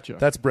 Gotcha.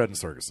 That's bread and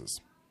circuses.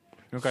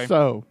 Okay.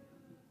 So,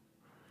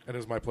 And it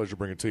is my pleasure to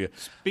bring it to you.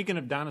 Speaking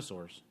of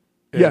dinosaurs,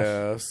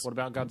 Yes. what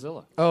about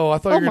Godzilla? Oh, I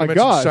thought Oh you were going my to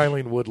mention gosh.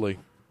 Shailene Woodley.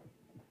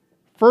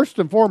 first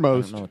and I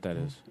foremost, don't know what that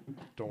is.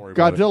 Don't worry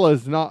about it. Godzilla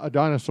is not a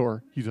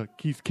dinosaur.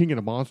 He's king of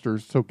the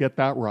monsters, so get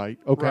that right.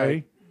 Okay?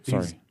 Right.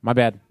 Sorry. My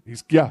bad.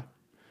 Yeah.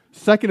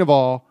 Second of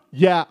all,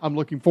 yeah, I'm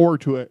looking forward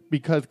to it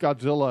because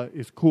Godzilla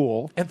is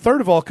cool. And third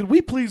of all, could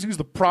we please use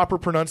the proper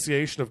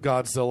pronunciation of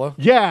Godzilla?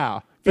 Yeah.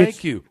 Thank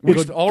It's- you. We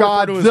It's should all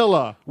refer to him as-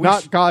 Godzilla, we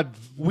not sh- God.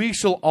 We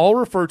shall all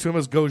refer to him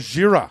as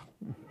Gojira.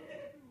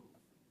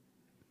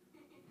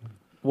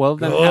 Well,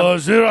 then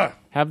Gojira.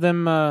 have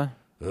them Bill,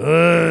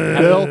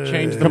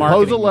 change the compose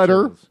marketing a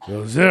letter.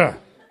 materials. Gojira.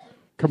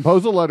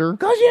 Compose a letter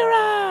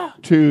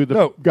Gojira! to the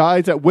No.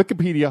 guys at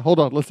Wikipedia. Hold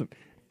on, listen,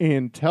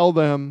 and tell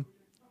them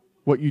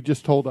what you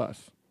just told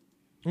us.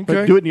 Okay.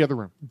 But do it in the other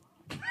room.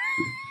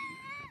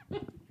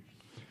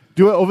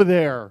 Do it over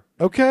there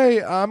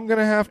Okay, I'm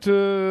gonna have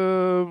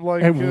to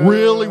and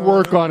really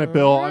work on it,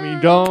 Bill. I mean,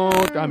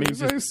 don't. I mean,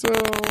 say just, so.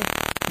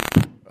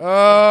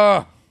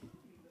 that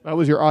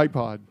was your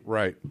iPod.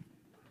 Right.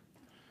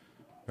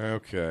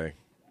 Okay.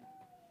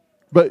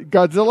 But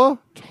Godzilla,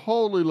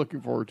 totally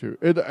looking forward to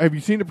it. Have you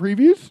seen the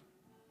previews?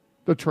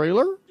 The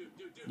trailer?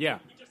 Yeah.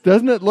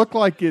 Doesn't it look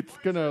like it's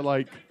gonna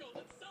like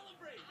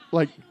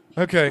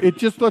Okay. it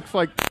just looks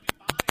like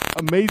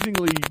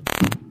amazingly.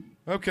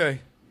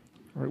 Okay.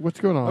 All right, what's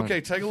going on? Okay.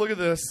 Take a look at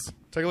this.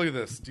 Take a look at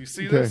this. Do you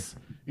see Okay. this?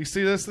 You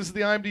see this? This is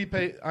the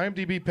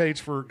IMDb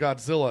page for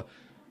Godzilla.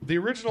 The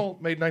original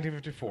made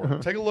 1954. Uh-huh.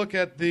 Take a look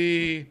at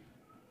the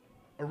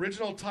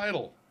original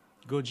title.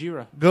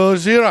 Gojira.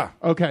 Gojira.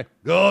 Okay.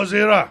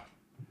 Gojira.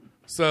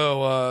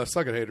 So,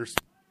 suck it, haters.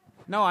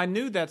 No, I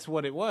knew that's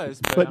what it was.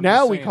 But I'm now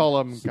just we saying-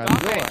 call him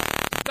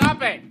Godzilla.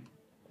 Stop it!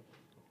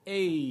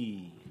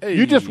 Hey.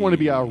 You just want to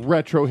be a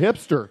retro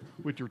hipster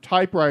with your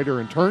typewriter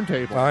and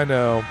turntable. I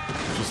know.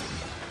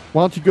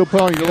 Why don't you go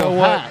put on your You know little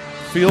what? hat?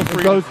 Feel and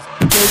free. Go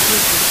drink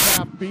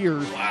some craft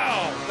beers.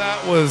 Wow,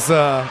 that was.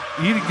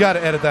 You got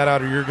to edit that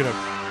out, or you're gonna.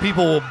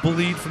 People will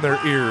bleed from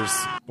their ears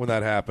when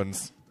that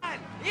happens.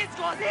 It's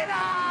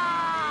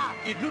Godzilla!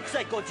 It looks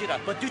like Godzilla,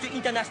 but due to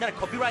international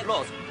copyright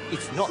laws,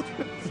 it's not.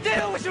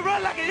 Still, we should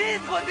run like it is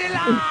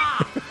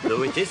Godzilla!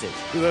 No, it isn't.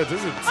 That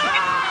isn't.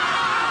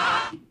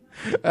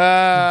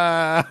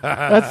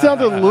 That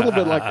sounded a little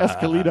bit like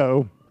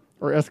Escalito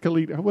or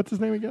Escalito. What's his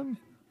name again?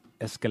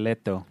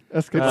 Esqueleto.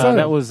 Escalito.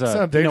 That was. Sound you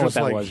know dangerous what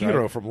that like was,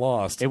 Hero right? from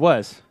Lost. It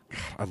was.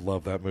 I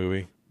love that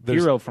movie.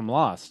 Hero from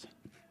Lost.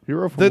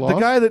 Hero from The Lost?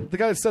 guy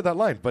that said that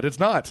line, but it's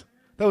not.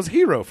 That was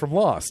Hero from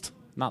Lost.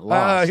 Not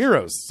Lost.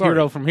 Heroes. Sorry.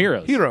 Hero from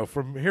Heroes. Hero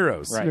from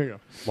Heroes. Right. There you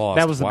go. Lost.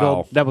 That was the wow.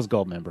 gold. That was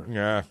gold member.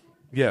 Yeah.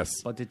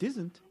 Yes. But it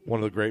isn't. One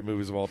of the great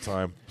movies of all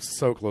time.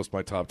 So close to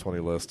my top 20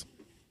 list.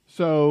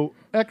 So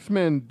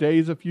X-Men: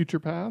 Days of Future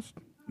Past.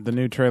 The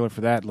new trailer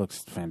for that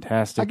looks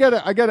fantastic.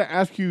 I gotta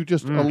ask you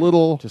just a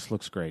little. Just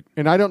looks great.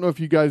 And I don't know if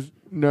you guys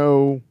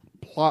know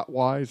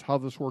plot-wise how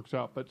this works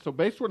out, but so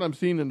based on what I'm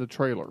seeing in the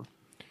trailer,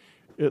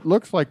 it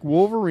looks like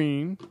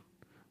Wolverine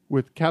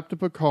with Captain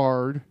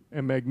Picard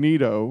and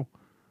Magneto.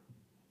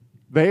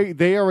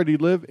 They already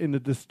live in the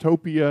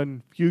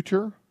dystopian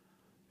future,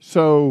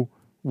 so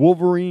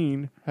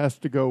Wolverine has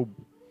to go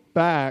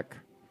back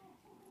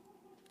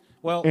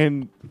Well,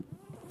 and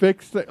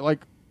fix the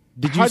like.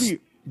 Did how you do s- you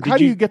did how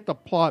do you- you get the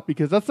plot?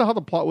 Because that's not how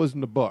the plot was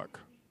in the book.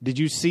 did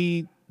you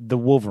see the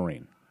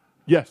Wolverine?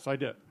 Yes, I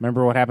did.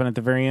 Remember what happened at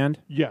the very end?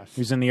 Yes,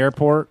 He was in the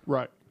airport.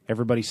 right.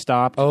 everybody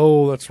stopped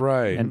Oh, that's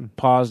right. and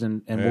paused,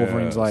 and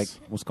Wolverine's Yes. like,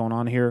 "What's going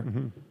on here?"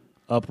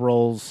 Up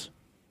rolls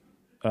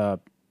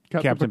Captain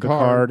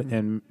Picard. Picard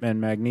and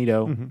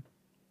Magneto,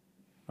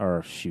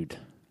 or shoot,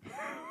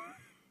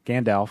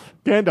 Gandalf.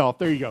 Gandalf.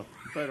 There you go.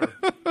 Better.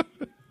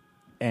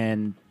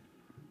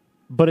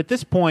 But at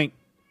this point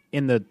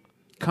in the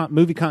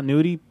movie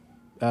continuity,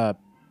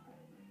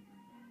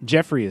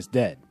 Jeffrey is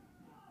dead.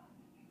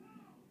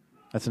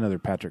 That's another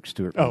Patrick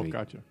Stewart Oh, movie.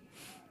 gotcha.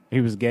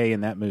 He was gay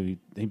in that movie.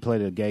 He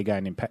played a gay guy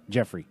named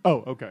Jeffrey.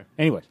 Oh, okay.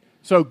 Anyways,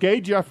 So gay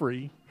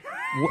Jeffrey.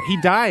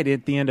 he died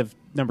at the end of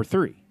number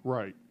 3.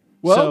 Right.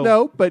 Well, So-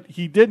 no, but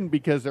he didn't,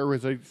 because there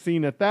was a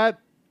scene at the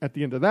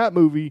end of that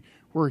movie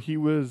where he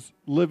was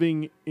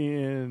living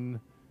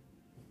in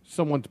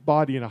someone's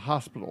body in a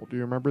hospital. Do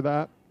you remember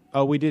that?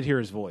 Oh, we did hear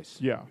his voice.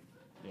 Yeah.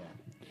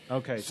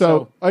 Okay,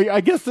 So I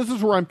guess this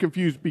is where I'm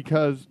confused,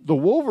 because the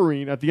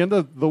Wolverine, at the end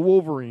of the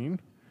Wolverine,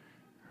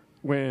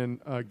 when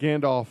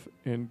Gandalf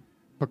and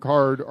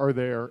Picard are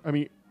there, I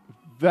mean,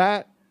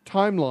 that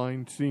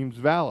timeline seems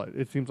valid.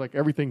 It seems like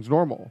everything's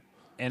normal.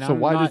 And so I'm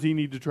why not- does he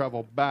need to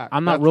travel back?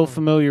 I'm not That's real what-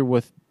 familiar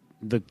with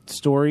the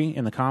story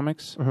in the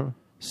comics,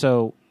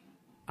 so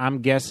I'm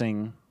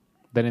guessing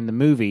that in the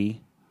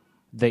movie,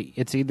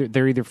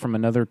 they're either from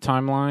another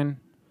timeline,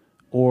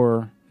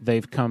 or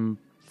they've come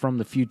from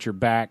the future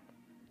back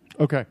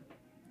Okay.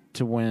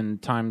 to when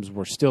times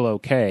were still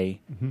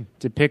okay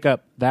to pick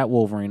up that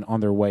Wolverine on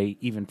their way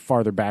even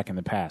farther back in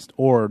the past,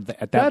 or at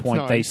that That's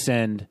point they nice.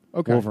 send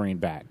Okay. Wolverine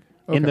back.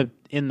 Okay.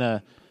 In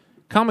the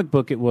comic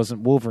book, it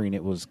wasn't Wolverine;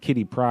 it was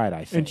Kitty Pryde,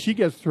 I think. And she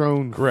gets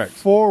thrown Correct.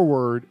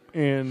 forward,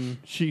 and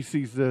she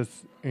sees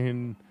this,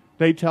 and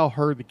they tell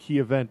her the key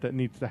event that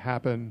needs to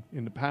happen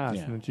in the past,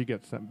 Yeah. and then she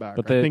gets sent back.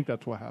 But I think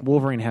that's what happened.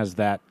 Wolverine has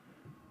that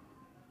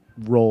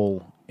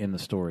role in the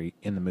story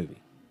in the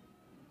movie.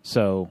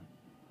 So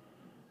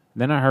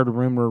then I heard a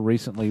rumor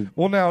recently.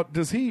 Well, now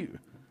does he?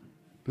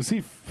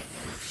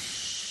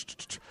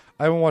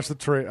 I haven't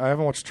watched I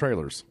haven't watched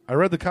trailers. I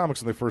read the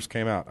comics when they first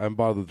came out. I haven't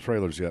bothered with the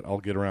trailers yet. I'll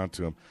get around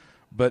to them.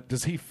 But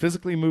does he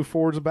physically move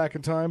forwards and back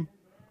in time,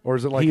 or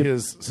is it like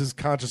his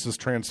consciousness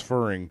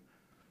transferring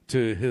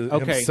to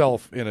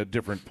himself in a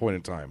different point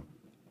in time?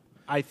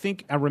 I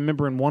think I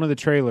remember in one of the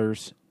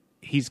trailers,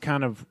 he's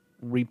kind of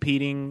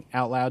repeating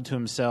out loud to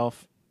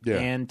himself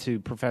and to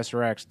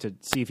Professor X to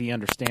see if he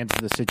understands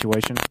the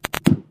situation.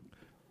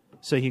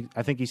 So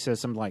I think he says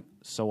something like,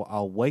 "So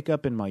I'll wake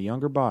up in my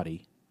younger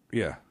body."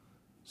 Yeah.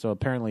 So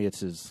apparently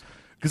it's his.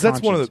 Because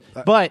that's one of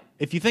the. But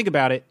if you think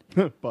about it,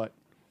 but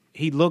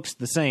he looks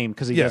the same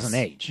because he doesn't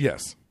age.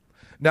 Yes.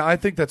 Now I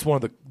think that's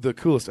one of the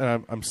coolest,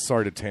 and I'm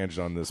sorry to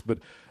tangent on this, but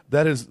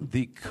that is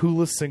the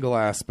coolest single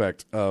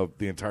aspect of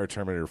the entire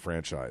Terminator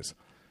franchise.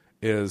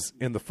 Is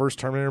in the first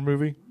Terminator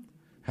movie,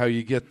 how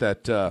you get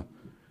that.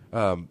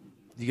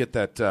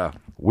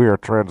 We are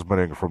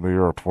transmitting from the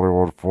year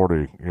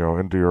 2140,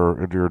 into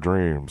your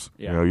dreams.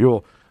 Yeah.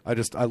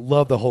 I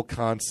love the whole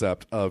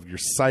concept of your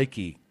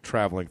psyche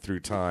traveling through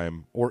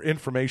time, or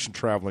information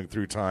traveling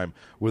through time,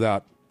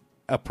 without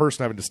a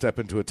person having to step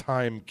into a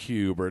time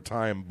cube or a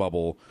time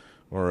bubble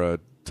or a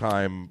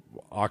time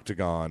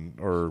octagon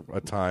or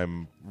a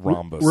time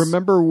rhombus.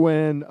 Remember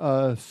when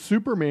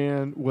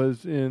Superman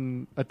was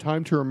in A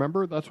Time to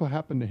Remember? That's what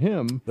happened to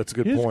him. That's a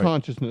good His point.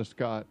 consciousness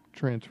got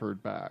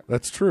transferred back.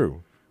 That's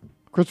true.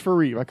 Christopher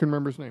Reeve. I couldn't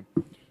remember his name.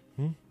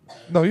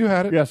 No, you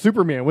had it. Yeah,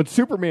 Superman. With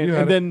Superman. You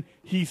had And it. then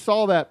he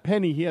saw that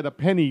penny. He had a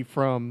penny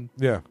from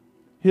Yeah.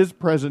 his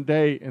present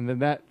day, and then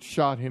that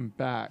shot him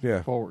back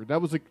Yeah. forward.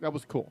 That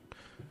was cool.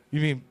 You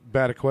mean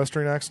bad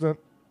equestrian accident?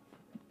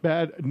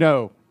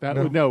 No.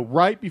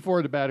 Right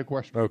before the bad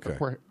Okay.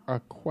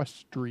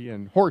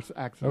 equestrian horse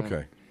accident.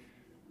 Okay.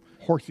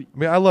 Horsey. I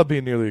mean, I love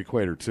being near the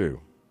equator too.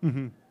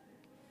 Mm-hmm.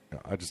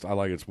 I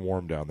like it's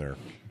warm down there.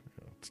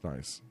 It's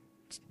nice.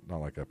 It's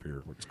not like up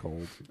here where it's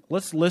cold.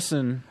 Let's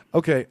listen.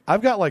 Okay,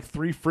 I've got like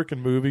 3 freaking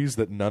movies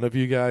that none of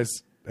you guys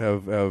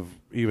have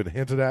even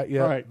hinted at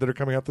yet Right. that are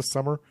coming out this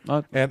summer,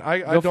 Uh, and I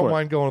go for don't it.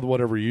 mind going with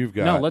whatever you've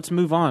got. No, let's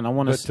move on. I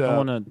want But, to. I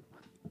want to.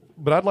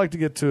 But I'd like to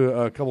get to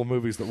a couple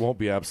movies that won't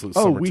be absolute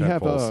Oh, summer we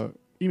have tentpoles.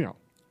 email.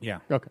 Yeah.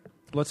 Okay.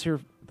 Let's hear.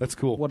 That's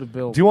cool. What did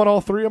Bill? Do you want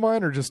all 3 of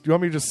mine, or do you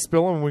want me to just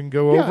spill them and we can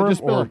go Yeah, over them?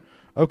 just spill 'em.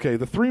 Okay,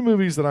 the 3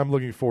 movies that I'm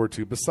looking forward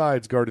to,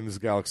 besides Guardians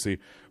of the Galaxy,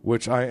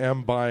 which I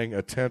am buying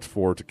a tent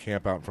for to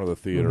camp out in front of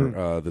the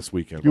theater this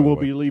weekend. You by the will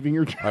way. be leaving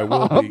your job. I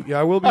will be. Yeah,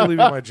 I will be leaving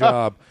my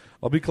job.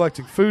 I'll be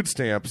collecting food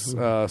stamps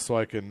so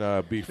I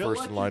can be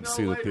first in line to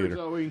see the theater.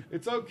 Zoe.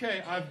 It's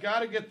okay. I've got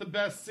to get the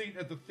best seat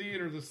at the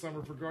theater this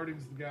summer for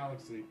Guardians of the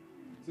Galaxy.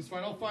 It's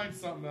fine. I'll find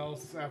something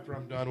else after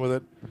I'm done with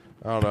it.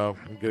 I don't know.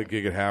 I'll get a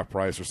gig at half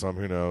price or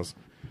something. Who knows?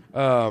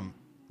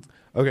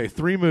 Okay,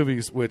 3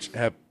 movies which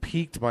have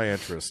piqued my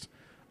interest.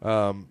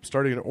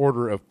 Starting in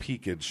order of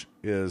peakage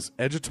is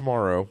Edge of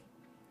Tomorrow.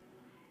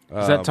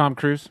 Is that Tom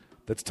Cruise?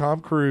 That's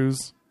Tom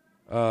Cruise.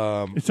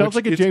 It sounds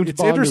like a James it's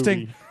Bond interesting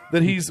movie.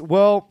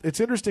 that it's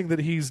interesting that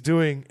he's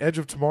doing Edge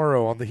of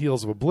Tomorrow on the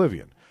heels of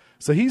Oblivion.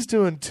 So he's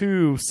doing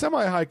 2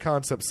 semi-high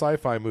concept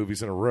sci-fi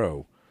movies in a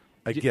row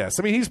I guess.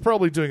 I mean, he's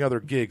probably doing other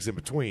gigs in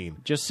between.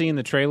 Just seeing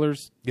the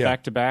trailers Yeah.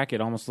 back to back, it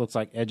almost looks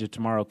like Edge of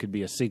Tomorrow could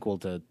be a sequel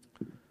to.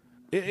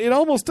 It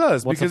almost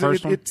does What's the because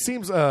first one? it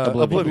seems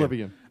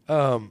Oblivion.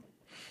 Oblivion.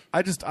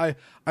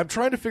 I'm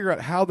trying to figure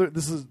out how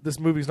this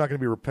movie's not going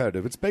to be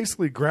repetitive. It's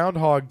basically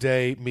Groundhog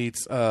Day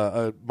meets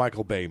a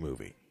Michael Bay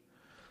movie.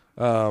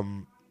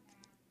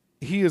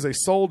 He is a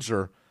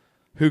soldier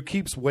who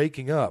keeps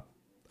waking up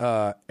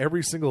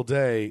every single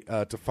day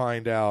to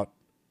find out,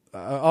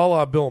 a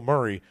la Bill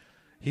Murray.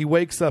 He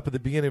wakes up at the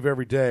beginning of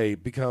every day,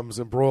 becomes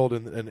embroiled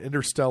in an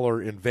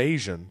interstellar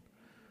invasion,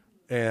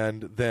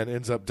 and then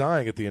ends up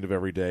dying at the end of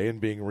every day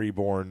and being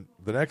reborn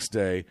the next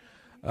day.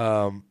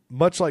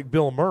 Much like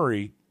Bill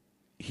Murray,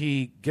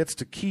 he gets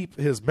to keep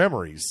his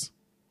memories.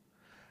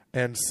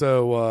 And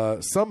so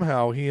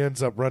somehow he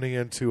ends up running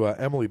into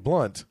Emily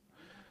Blunt,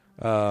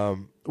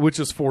 which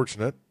is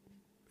fortunate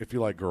if you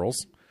like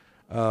girls.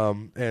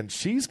 And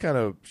she's kind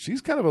of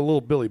a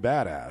little Billy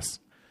Badass.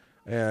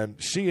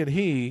 And she and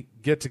he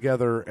get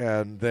together,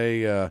 and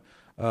they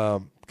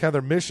kind of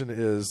their mission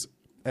is,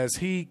 as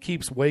he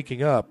keeps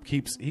waking up,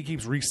 he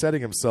keeps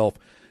resetting himself.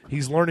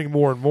 He's learning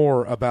more and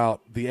more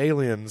about the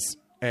aliens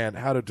and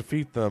how to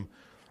defeat them.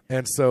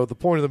 And so the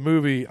point of the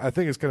movie, I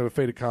think, is kind of a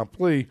fait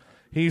accompli.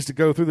 He needs to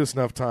go through this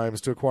enough times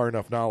to acquire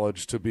enough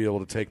knowledge to be able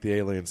to take the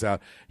aliens out.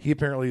 He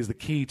apparently is the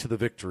key to the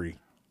victory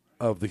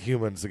of the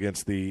humans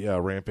against the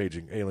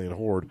rampaging alien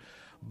horde.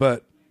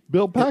 But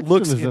Bill it Paxton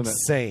looks is in it.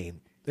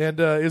 insane. And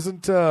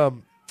isn't our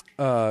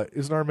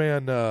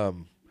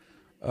man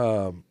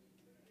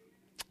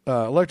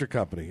Electric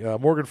Company,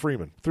 Morgan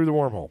Freeman, Through the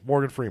Wormhole,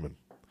 Morgan Freeman.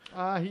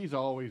 He's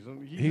always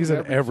He's in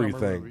every summer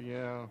everything. movie,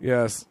 yeah.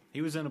 Yes.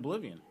 He was in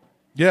Oblivion.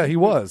 Yeah, he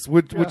was.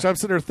 Which I'm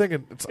sitting there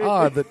thinking, it's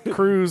odd that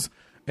Cruise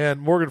and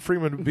Morgan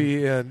Freeman would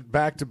be in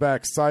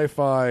back-to-back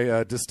sci-fi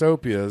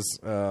dystopias.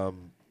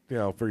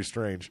 Very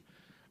strange.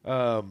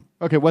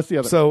 Okay, what's the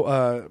other?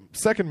 So,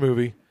 second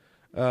movie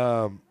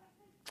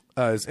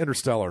is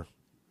Interstellar,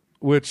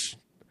 which,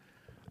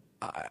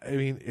 I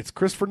mean, it's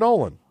Christopher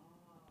Nolan.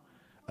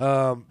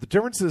 The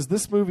difference is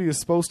this movie is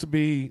supposed to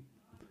be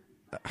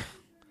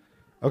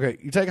okay.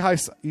 You take high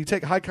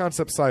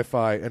concept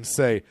sci-fi and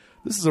say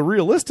this is a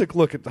realistic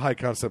look at high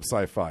concept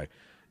sci-fi.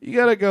 You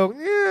got to go,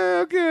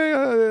 yeah, okay,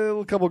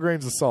 a couple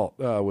grains of salt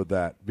with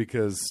that,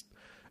 because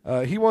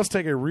he wants to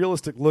take a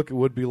realistic look at what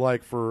it would be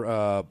like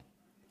for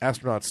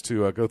astronauts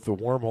to go through a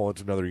wormhole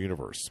into another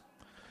universe.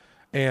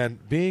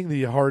 And being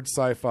the hard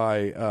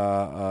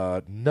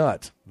sci-fi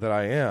nut that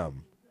I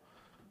am,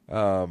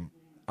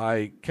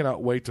 I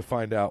cannot wait to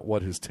find out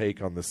what his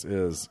take on this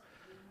is.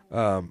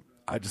 I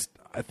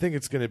think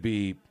it's going to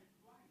be.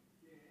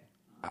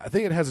 I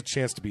think it has a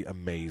chance to be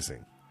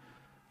amazing.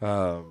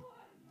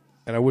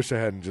 And I wish I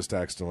hadn't just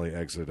accidentally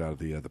exited out of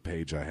the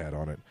page I had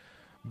on it.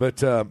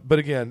 But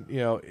again,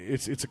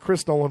 it's a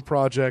Chris Nolan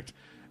project,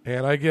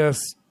 and I guess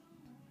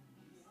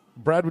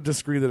Brad would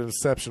disagree that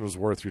Inception was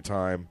worth your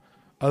time.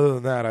 Other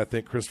than that, I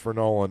think Christopher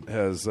Nolan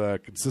has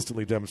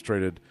consistently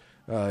demonstrated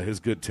his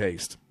good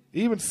taste.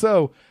 Even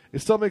so, it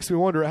still makes me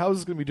wonder, how is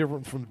this going to be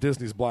different from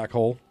Disney's Black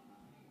Hole?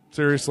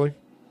 Seriously?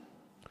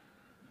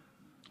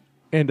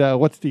 And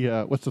what's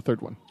the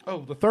third one?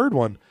 Oh, the third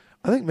one,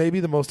 I think maybe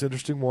the most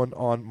interesting one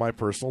on my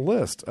personal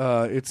list.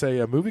 It's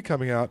a movie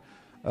coming out.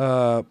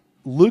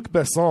 Luc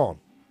Besson,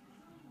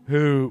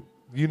 who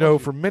you know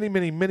from many,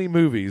 many, many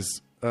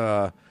movies,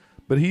 but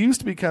he used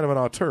to be kind of an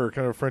auteur,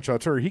 kind of a French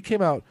auteur. He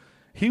came out.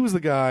 He was the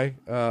guy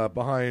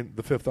behind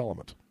The Fifth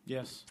Element.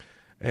 Yes.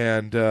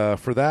 And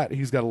for that,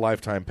 he's got a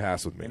lifetime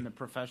pass with me. In the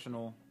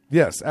professional.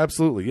 Yes,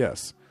 absolutely,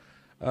 yes.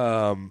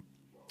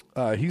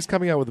 He's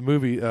coming out with a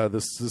movie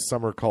this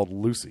summer called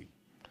Lucy.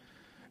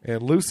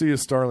 And Lucy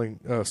is starring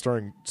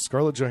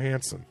Scarlett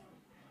Johansson.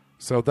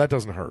 So that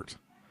doesn't hurt.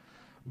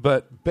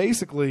 But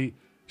basically,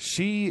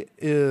 she's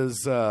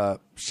a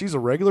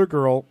regular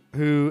girl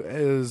who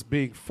is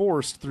being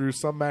forced through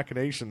some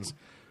machinations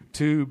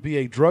to be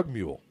a drug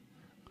mule.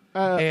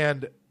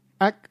 And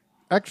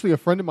actually, a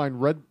friend of mine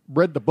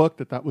read the book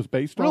that was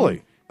based on.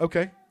 Really?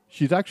 Okay.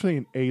 She's actually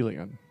an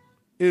alien.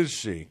 Is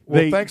she?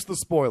 Well, thanks to the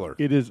spoiler.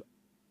 It is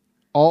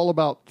all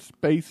about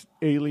space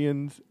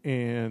aliens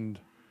and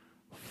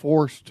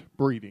forced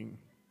breeding.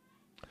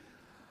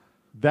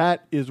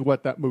 That is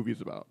what that movie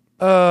is about.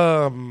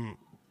 I'm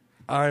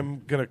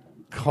gonna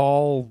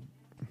call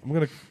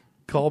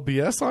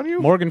BS on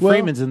you. Morgan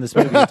Freeman's in this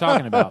movie you're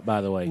talking about,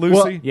 by the way. Lucy.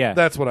 Well, yeah,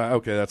 that's what I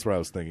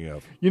was thinking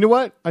of. You know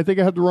what? I think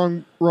I had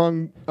the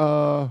wrong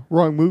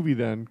movie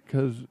then,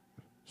 because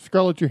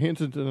Scarlett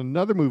Johansson's in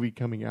another movie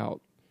coming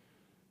out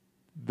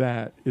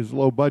that is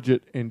low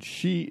budget, and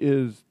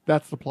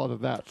that's the plot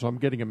of that. So I'm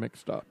getting it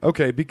mixed up.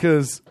 Okay,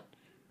 because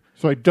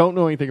so I don't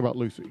know anything about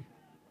Lucy.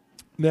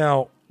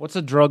 Now, what's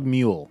a drug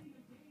mule?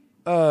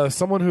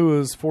 Someone who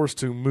is forced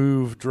to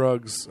move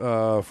drugs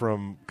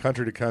from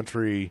country to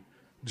country,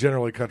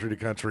 generally country to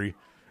country,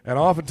 and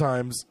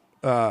oftentimes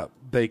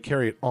they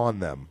carry it on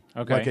them,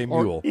 like a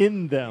mule. Or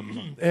in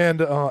them.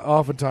 And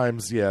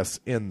oftentimes, yes,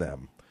 in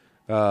them.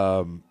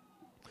 Now,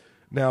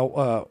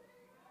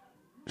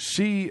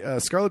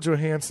 Scarlett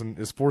Johansson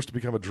is forced to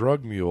become a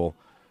drug mule,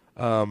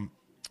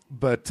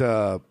 but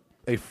a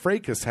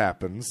fracas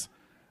happens,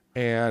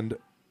 and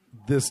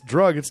this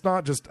drug, it's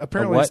not just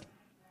apparently what?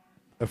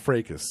 A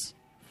fracas.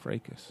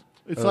 Fracas.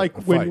 It's a like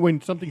fight.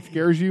 when something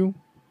scares you,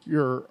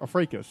 you're a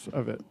fracas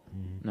of it.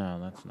 No,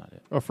 that's not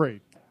it.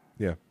 Afraid.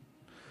 Yeah.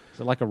 Is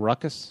it like a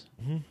ruckus?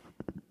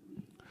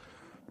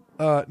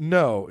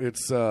 No,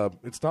 it's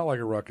not like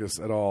a ruckus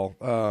at all.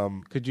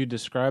 Could you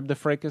describe the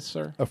fracas,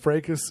 sir? A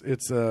fracas,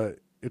 it's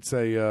It's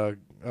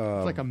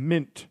like a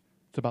mint.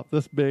 It's about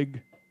this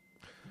big.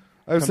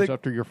 I would Comes say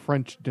after your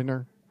French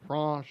dinner.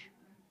 French.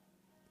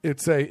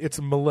 it's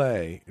a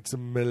melee. It's a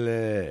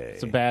melee.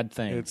 It's a bad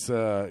thing. It's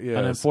yes.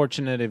 An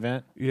unfortunate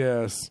event.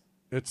 Yes,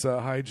 it's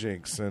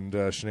hijinks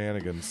and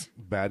shenanigans,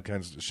 bad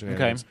kinds of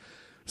shenanigans. Okay.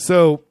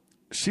 So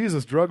she's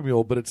this drug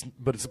mule, but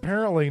it's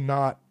apparently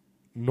not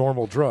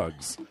normal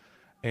drugs.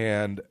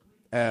 And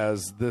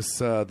as this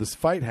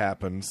fight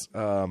happens,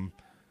 the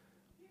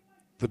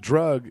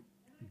drug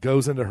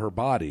goes into her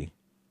body,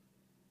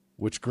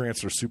 which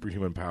grants her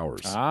superhuman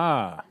powers.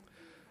 Ah.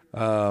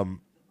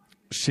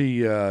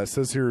 She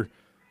says here,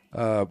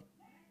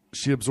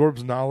 she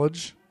absorbs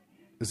knowledge,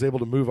 is able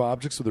to move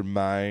objects with her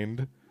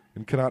mind,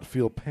 and cannot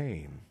feel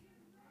pain.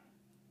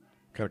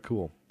 Kind of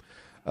cool.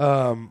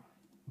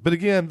 But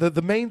again,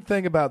 the main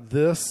thing about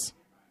this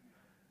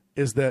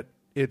is that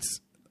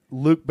it's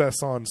Luc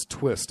Besson's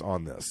twist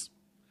on this.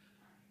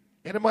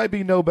 And it might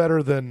be no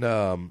better than,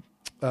 dang,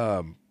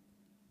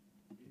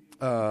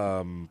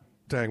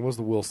 what was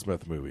the Will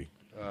Smith movie?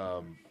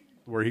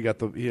 Where he has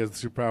the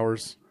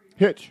superpowers?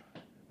 Hitch.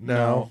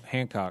 No.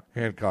 Hancock.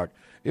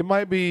 It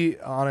might be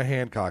on a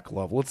Hancock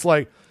level. It's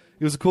like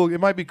it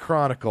might be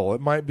Chronicle.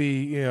 It might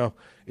be,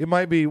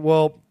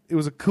 well, it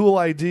was a cool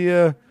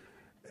idea.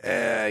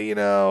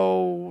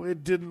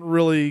 It didn't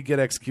really get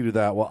executed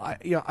that well.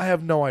 I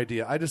have no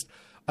idea. I just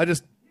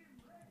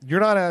you're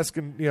not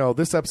asking,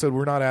 this episode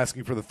we're not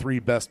asking for the 3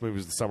 best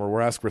movies of the summer. We're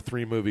asking for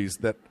 3 movies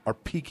that are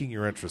piquing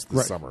your interest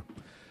this summer.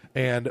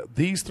 And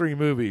these 3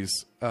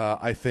 movies,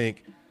 I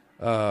think,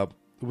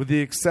 with the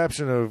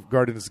exception of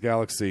Guardians of the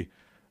Galaxy,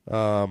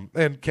 and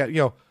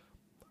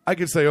I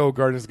could say,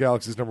 Guardians of the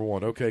Galaxy is number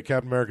 1. Okay,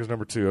 Captain America is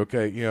number 2.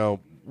 Okay,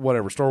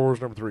 whatever. Star Wars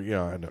number 3.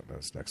 Yeah, I know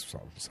it's next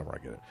summer. I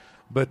get it.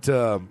 But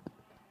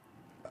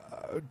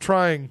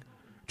trying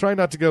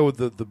not to go with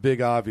the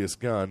big obvious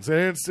guns,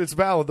 and it's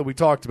valid that we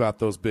talked about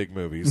those big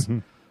movies.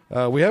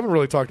 Mm-hmm. We haven't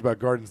really talked about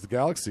Guardians of the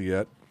Galaxy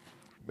yet.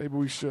 Maybe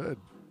we should.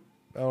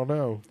 I don't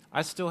know.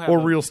 I still have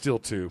Real Steel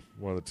 2,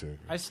 one of the two.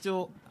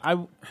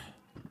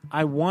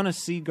 I want to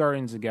see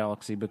Guardians of the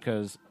Galaxy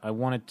because I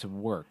want it to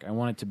work. I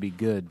want it to be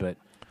good, but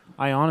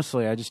I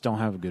just don't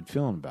have a good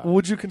feeling about it.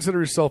 Would you consider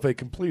yourself a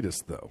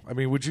completist, though? I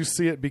mean, would you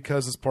see it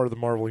because it's part of the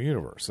Marvel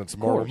Universe? It's a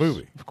Marvel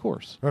movie. Of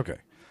course. Okay.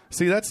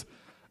 See, that's,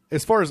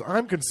 as far as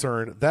I'm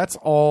concerned, that's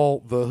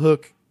all the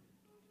hook,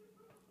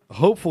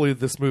 hopefully,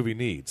 this movie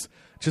needs.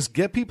 Just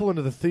get people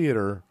into the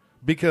theater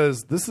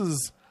because this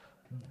is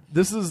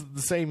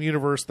the same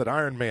universe that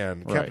Iron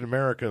Man, Captain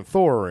America, and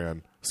Thor are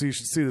in. So you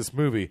should see this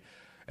movie.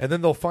 And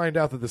then they'll find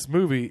out that this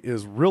movie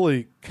is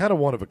really kind of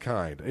one of a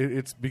kind.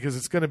 It's because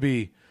it's going to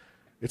be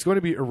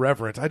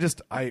irreverent. I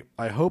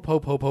hope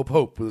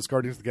with this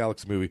Guardians of the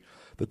Galaxy movie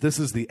that this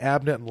is the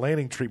Abnett and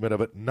Lanning treatment of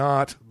it,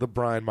 not the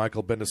Brian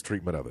Michael Bendis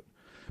treatment of it.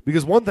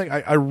 Because one thing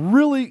I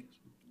really,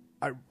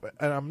 and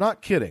I'm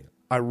not kidding,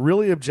 I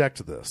really object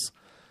to this.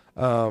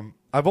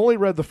 I've only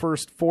read the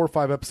first 4 or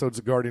 5 episodes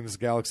of Guardians of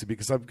the Galaxy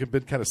because I've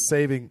been kind of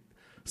saving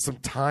some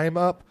time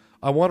up.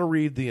 I want to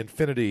read the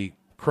Infinity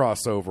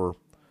crossover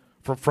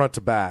from front to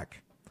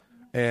back,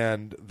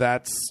 and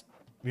that's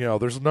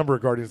there's a number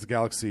of Guardians of the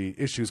Galaxy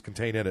issues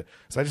contained in it.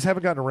 So I just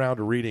haven't gotten around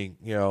to reading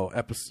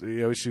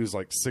issues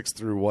like 6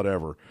 through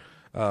whatever,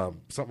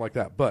 something like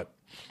that. But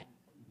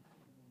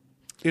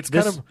it's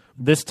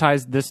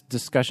this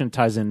discussion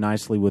ties in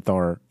nicely with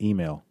our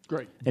email.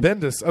 Great.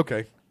 Bendis,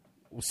 okay.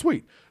 Well,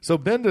 sweet. So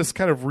Bendis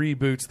kind of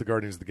reboots the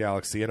Guardians of the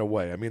Galaxy in a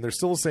way. I mean, they're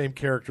still the same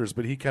characters,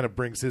 but he kind of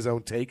brings his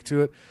own take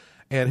to it.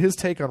 And his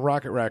take on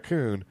Rocket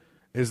Raccoon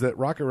is that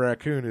Rocket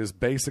Raccoon is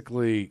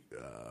basically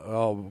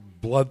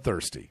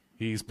bloodthirsty.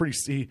 He's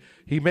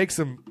he makes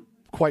him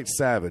quite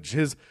savage.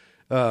 His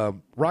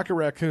Rocket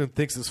Raccoon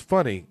thinks it's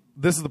funny.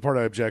 This is the part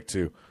I object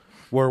to,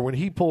 where when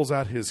he pulls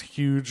out his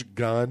huge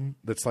gun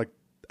that's like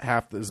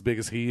half as big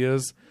as he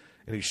is,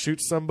 and he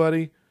shoots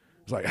somebody,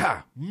 he's like,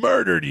 "Ha!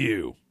 Murdered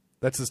you."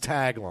 That's his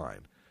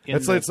tagline.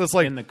 It's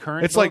like in the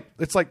current it's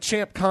like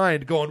Champ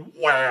Kind going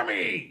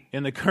whammy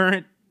in the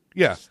current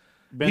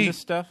Bendis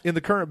stuff. In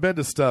the current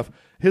Bendis stuff,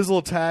 his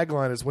little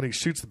tagline is when he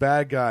shoots the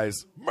bad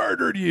guys,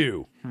 "Murdered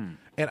you."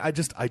 And I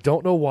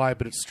don't know why,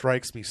 but it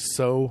strikes me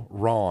so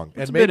wrong.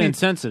 It's a bit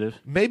insensitive.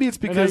 Maybe it's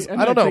because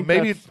I don't know.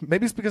 Maybe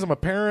it's because I'm a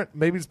parent.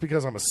 Maybe it's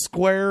because I'm a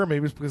square.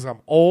 Maybe it's because I'm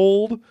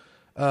old.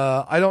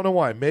 I don't know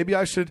why. Maybe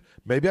I should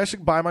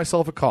buy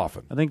myself a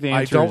coffin. I think the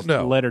answer is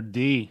letter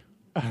D.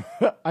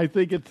 I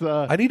think it's.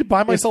 I need to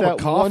buy myself a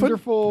coffin.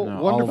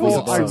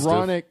 Wonderful,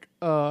 ironic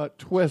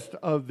twist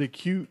of the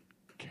cute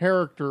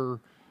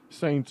character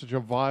saying such a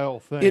vile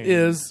thing. It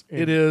is.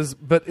 It is.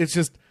 But it's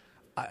just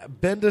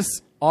Bendis.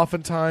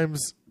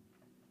 Oftentimes,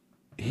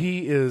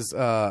 he is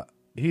a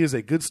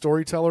good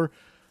storyteller,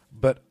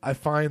 but I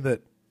find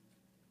that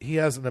he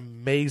has an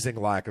amazing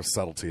lack of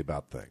subtlety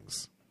about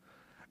things.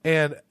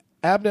 And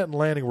Abnett and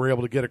Lanning were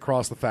able to get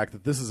across the fact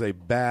that this is a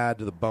bad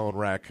to the bone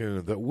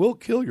raccoon that will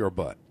kill your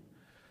butt.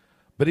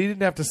 But he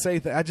didn't have to say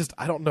that.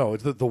 I don't know.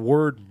 It's the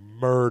word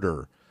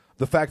murder.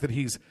 The fact that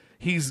he's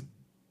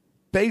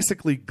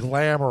basically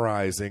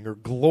glamorizing or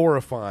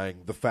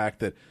glorifying the fact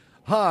that,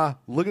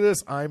 look at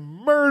this, I'm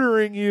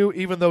murdering you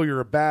even though you're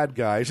a bad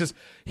guy. It's just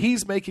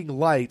he's making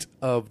light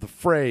of the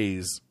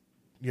phrase,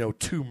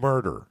 to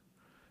murder.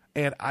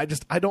 And I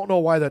don't know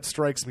why that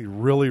strikes me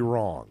really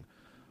wrong.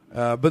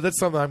 But that's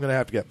something I'm going to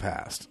have to get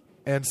past.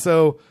 And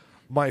so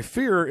my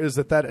fear is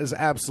that is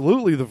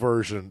absolutely the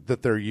version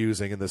that they're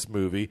using in this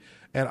movie.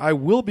 And I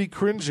will be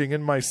cringing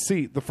in my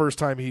seat the first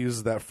time he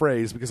uses that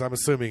phrase because I'm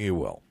assuming he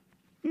will.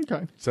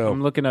 Okay. So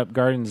I'm looking up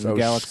Guardians of the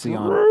Galaxy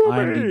on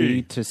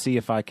IMDb to see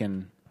if I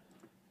can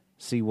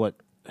see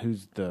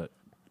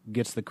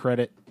gets the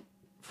credit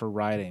for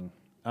writing.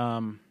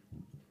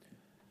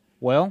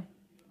 Well,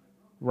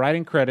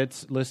 writing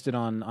credits listed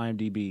on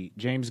IMDb: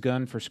 James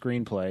Gunn for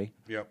screenplay.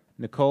 Yep.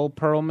 Nicole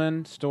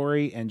Perlman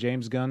story and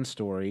James Gunn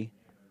story.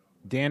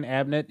 Dan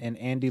Abnett and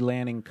Andy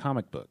Lanning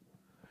comic book.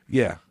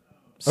 Yeah.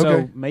 So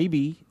Okay.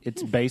 maybe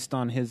it's based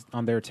on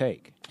their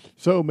take.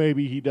 So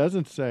maybe he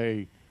doesn't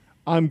say,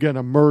 "I'm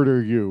gonna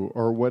murder you"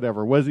 or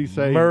whatever. What does he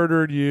say?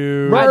 Murdered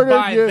you. Murdered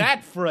I'd buy you.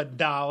 that for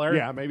 $1.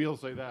 Yeah, maybe he'll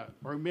say that,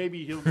 or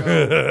maybe he'll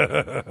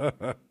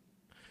go.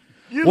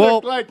 You Well-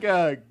 look like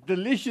a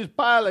delicious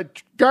pile of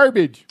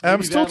garbage. I'm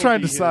Maybe still that'll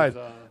trying be to decide.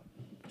 his,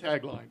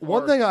 tagline.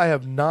 One Or, thing I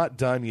have not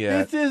done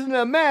yet. This isn't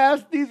a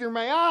mask. These are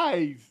my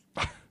eyes.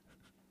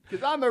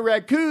 Because I'm a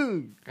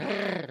raccoon.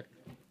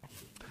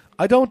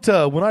 I don't.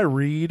 When I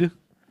read,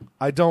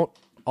 I don't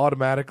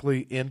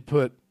automatically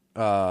input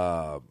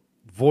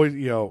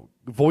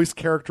voice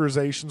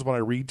characterizations when I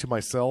read to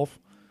myself.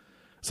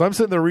 So I'm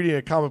sitting there reading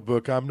a comic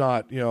book. I'm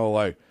not,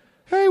 like,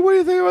 hey, what do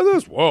you think about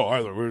this? Well,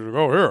 I think we should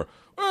go here.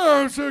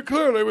 Well, I said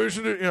clearly we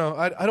should.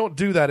 I don't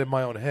do that in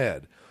my own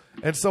head.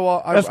 And so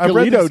I've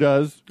read Escalito these,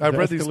 does. I've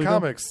read Escalito? these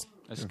comics.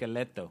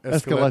 Esqueleto.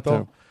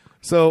 Esqueleto.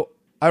 So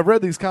I've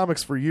read these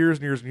comics for years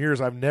and years and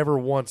years. I've never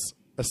once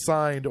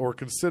assigned or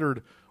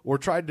considered or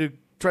tried to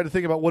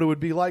think about what it would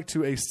be like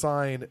to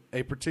assign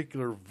a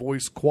particular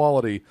voice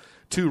quality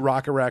to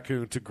Rocket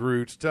Raccoon, to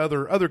Groot, to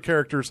other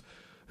characters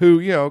who,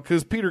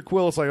 because Peter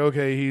Quill is like,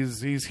 okay,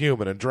 he's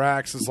human, and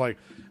Drax is like,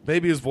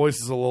 maybe his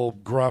voice is a little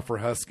gruff or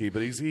husky,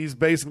 but he's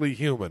basically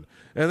human,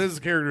 and this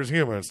character is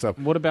human and stuff.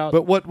 What about?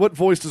 But what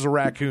voice does a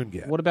raccoon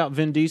get? What about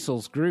Vin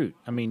Diesel's Groot?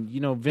 I mean,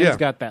 Vin's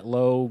got that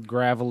low,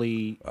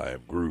 gravelly. I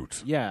am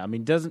Groot. Yeah, I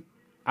mean,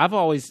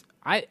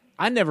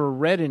 I never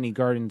read any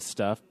Guardians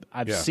stuff.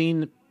 I've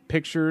seen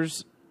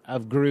pictures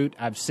of Groot.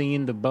 I've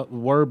seen the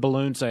word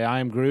balloon say "I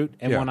am Groot,"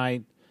 and when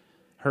I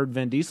heard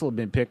Vin Diesel had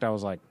been picked, I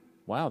was like,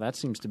 "Wow, that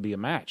seems to be a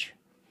match."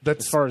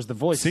 That's, as far as the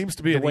voice, seems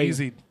to be an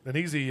easy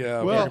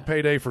fucking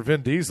payday for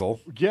Vin Diesel.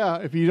 Yeah,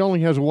 if he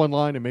only has one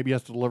line and maybe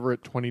has to deliver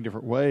it 20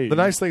 different ways. The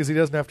nice thing is he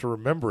doesn't have to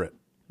remember it.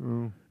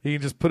 He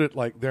can just put it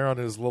like there on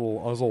his little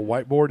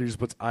whiteboard. He just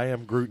puts "I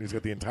am Groot" and he's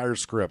got the entire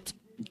script.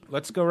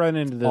 Let's go right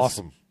into this.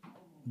 Awesome.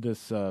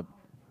 This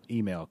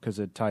email because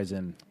it ties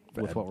in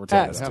with what we're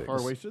talking about. Half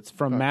hour wasted. It's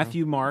from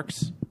Matthew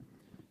Marks.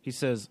 He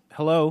says,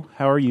 "Hello,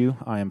 how are you?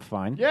 I am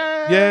fine.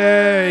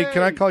 Yay!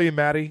 Can I call you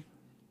Maddie?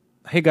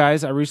 Hey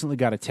guys, I recently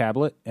got a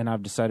tablet and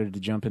I've decided to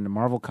jump into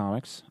Marvel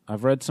Comics.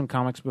 I've read some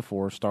comics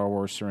before, Star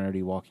Wars,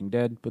 Serenity, Walking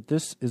Dead, but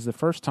this is the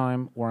first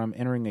time where I'm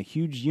entering a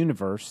huge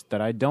universe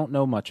that I don't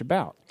know much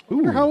about. I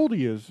wonder how old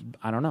he is.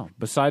 I don't know.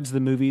 Besides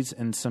the movies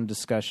and some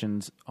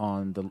discussions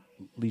on the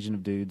Legion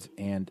of Dudes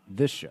and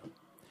this show.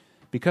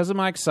 Because of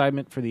my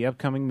excitement for the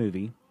upcoming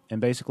movie and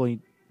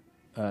basically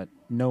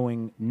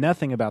knowing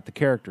nothing about the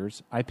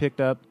characters, I picked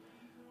up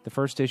the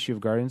first issue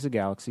of Guardians of the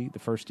Galaxy, the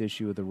first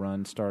issue of the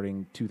run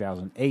starting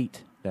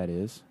 2008, that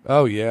is.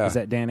 Oh, yeah. Is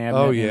that Dan Abnett?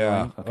 Oh,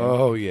 yeah. Okay.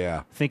 Oh,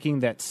 yeah.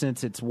 Thinking that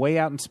since it's way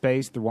out in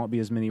space, there won't be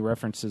as many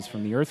references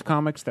from the Earth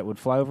comics that would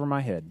fly over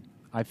my head.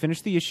 I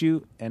finished the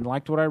issue and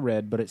liked what I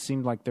read, but it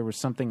seemed like there was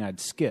something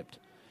I'd skipped.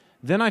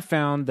 Then I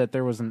found that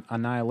there was an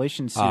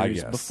Annihilation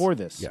series before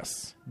this.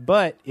 Yes.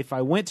 But if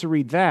I went to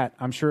read that,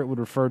 I'm sure it would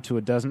refer to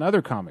a dozen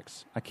other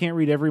comics. I can't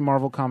read every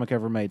Marvel comic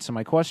ever made, so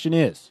my question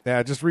is...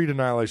 Yeah, just read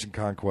Annihilation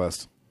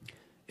Conquest.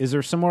 Is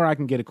there somewhere I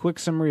can get a quick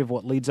summary of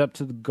what leads up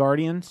to the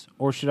Guardians,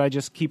 or should I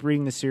just keep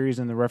reading the series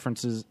and the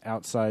references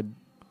outside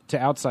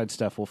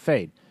stuff will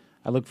fade?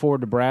 I look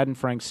forward to Brad and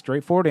Frank's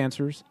straightforward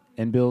answers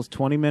and Bill's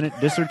 20-minute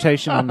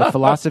dissertation on the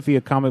philosophy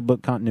of comic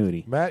book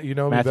continuity. Matt, you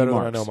know me Matthew better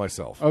Marks. than I know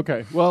myself.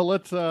 Okay, well,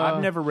 let's...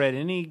 I've never read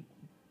any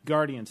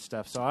Guardian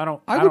stuff, so I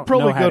don't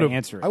probably know how go to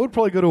answer it. I would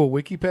probably go to a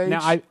wiki page.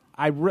 Now,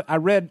 I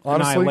read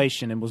Honestly?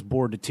 Annihilation and was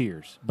bored to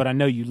tears, but I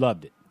know you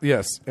loved it.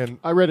 Yes, and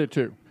I read it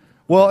too.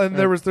 Well, and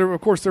there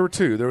of course there were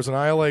two. There was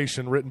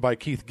Annihilation written by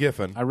Keith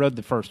Giffen. I read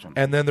the first one.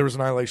 And then there was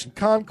Annihilation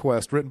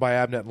Conquest written by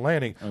Abnett and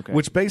Lanning,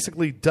 which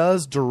basically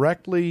does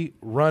directly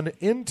run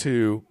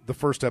into the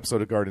first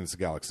episode of Guardians of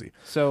the Galaxy.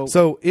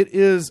 So it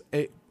is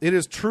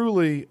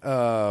truly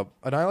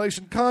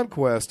Annihilation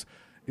Conquest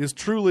is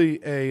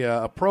truly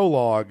a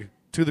prologue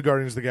to the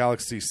Guardians of the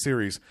Galaxy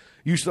series.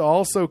 You should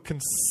also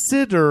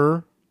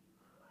consider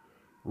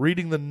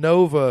reading the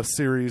Nova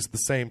series at the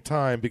same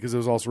time because it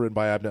was also written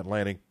by Abnett and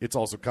Lanning. It's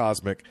also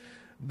cosmic.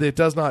 It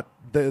does not.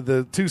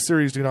 The two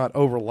series do not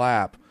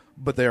overlap,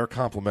 but they are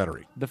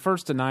complementary. The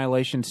first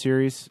Annihilation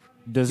series,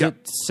 does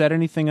it set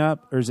anything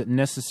up, or is it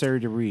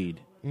necessary to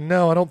read?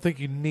 No, I don't think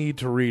you need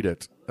to read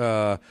it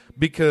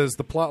because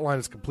the plot line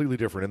is completely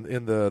different.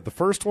 In the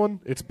first one,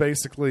 it's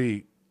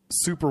basically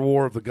Super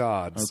War of the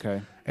Gods.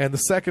 Okay. And the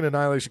second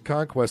Annihilation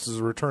Conquest is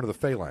a return of the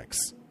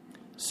Phalanx.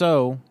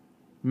 So,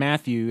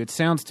 Matthew, it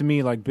sounds to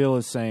me like Bill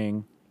is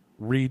saying...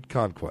 Read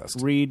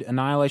Conquest. Read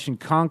Annihilation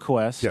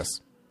Conquest. Yes.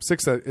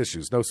 6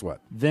 issues, no sweat.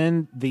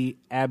 Then the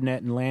Abnett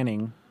and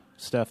Lanning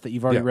stuff that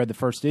you've already read the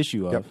first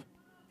issue of. Yep.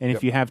 And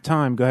if you have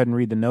time, go ahead and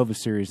read the Nova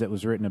series that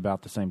was written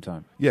about the same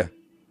time. Yeah.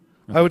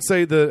 Okay. I would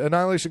say the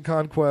Annihilation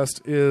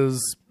Conquest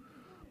is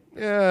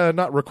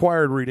not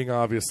required reading,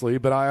 obviously,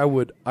 but I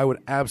would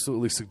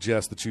absolutely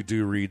suggest that you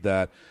do read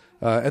that.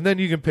 And then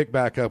you can pick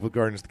back up with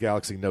Guardians of the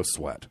Galaxy, no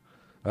sweat.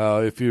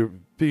 If you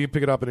pick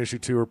it up in issue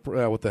 2,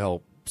 or what the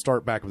hell,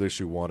 start back with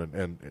issue 1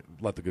 and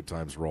let the good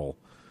times roll.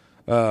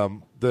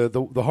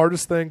 The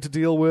hardest thing to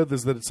deal with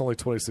is that it's only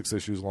 26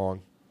 issues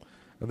long,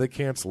 and they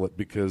cancel it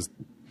because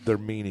they're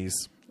meanies.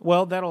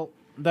 Well,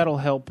 that'll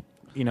help,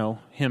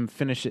 him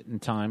finish it in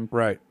time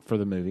for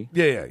the movie.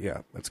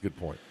 Yeah. That's a good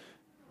point.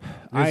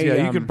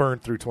 You can burn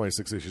through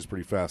 26 issues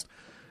pretty fast.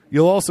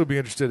 You'll also be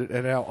interested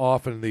in how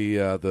often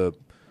the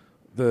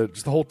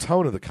whole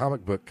tone of the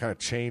comic book kind of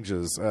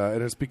changes,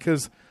 and it's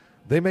because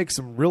they make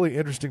some really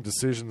interesting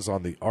decisions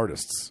on the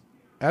artists.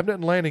 Abnett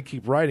and Lanning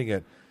keep writing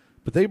it,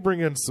 but they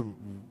bring in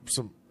some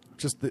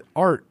just the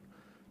art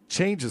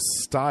changes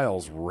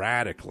styles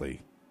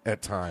radically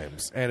at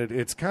times, and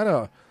it's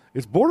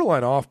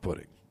borderline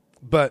off-putting.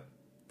 But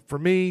for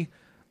me,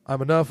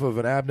 I'm enough of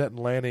an Abnett and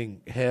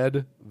Lanning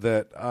head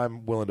that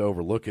I'm willing to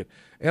overlook it.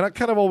 And I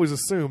kind of always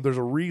assume there's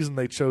a reason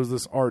they chose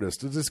this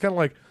artist. It's kind of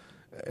like,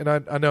 and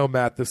I know,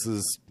 Matt, this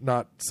is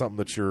not something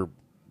that you're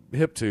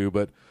hip to,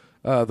 but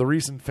the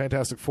recent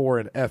Fantastic Four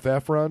and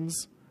FF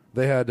runs,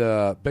 they had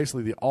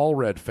basically the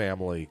Allred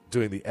family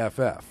doing the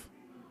FF.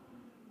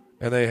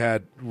 And they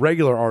had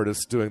regular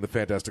artists doing the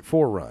Fantastic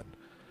Four run.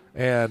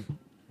 And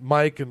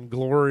Mike and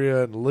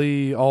Gloria and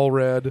Lee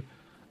Allred,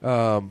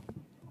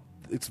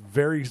 it's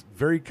very,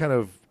 very kind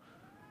of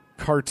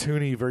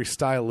cartoony, very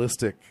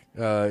stylistic.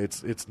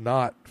 It's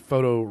not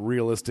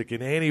photorealistic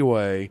in any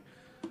way.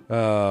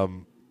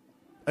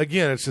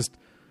 Again, it's just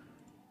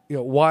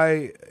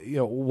why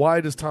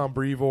does Tom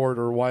Brevoort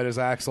or why does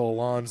Axel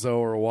Alonso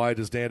or why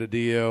does Dan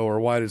DiDio or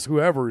why does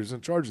whoever is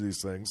in charge of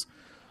these things?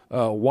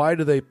 Why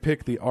do they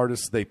pick the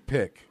artists they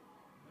pick?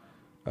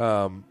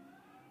 I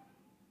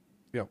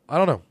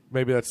don't know.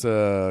 Maybe that's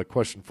a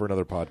question for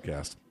another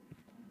podcast.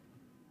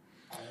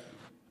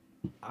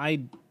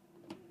 I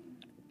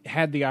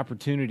had the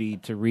opportunity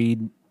to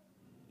read,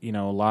 a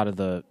lot of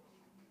the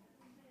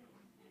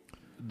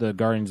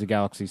Guardians of the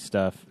Galaxy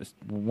stuff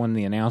when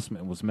the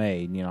announcement was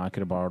made. I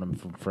could have borrowed them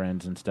from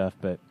friends and stuff,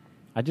 but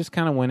I just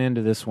kind of went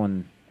into this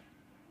one,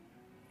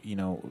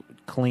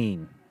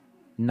 clean,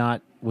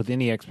 not with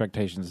any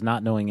expectations,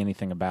 not knowing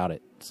anything about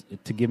it,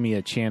 to give me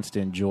a chance to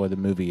enjoy the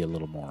movie a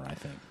little more, I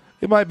think.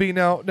 It might be.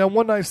 Now,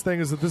 one nice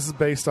thing is that this is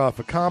based off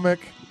a comic.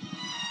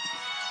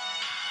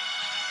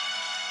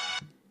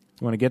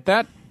 You want to get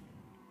that?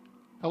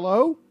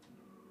 Hello?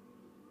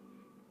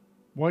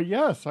 Well,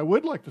 yes, I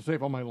would like to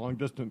save on my long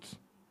distance.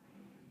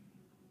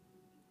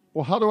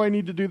 Well, how do I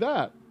need to do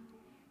that?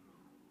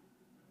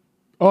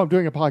 Oh, I'm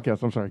doing a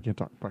podcast. I'm sorry, I can't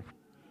talk. Bye.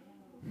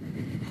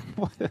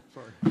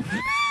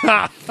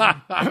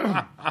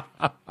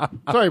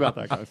 Sorry about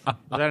that, guys. Was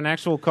that an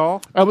actual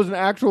call? It was an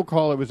actual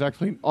call. It was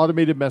actually an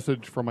automated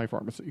message from my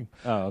pharmacy.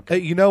 Oh, okay.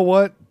 Hey, you know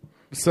what?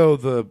 So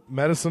the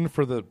medicine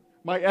for the...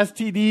 My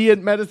STD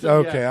and medicine.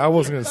 Okay, yes. I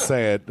wasn't going to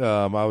say it.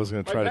 I was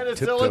going to try to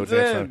tiptoe next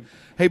time.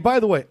 Hey,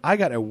 by the way, I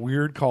got a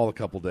weird call a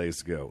couple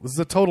days ago. This is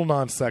a total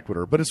non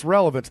sequitur, but it's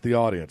relevant to the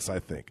audience, I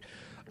think.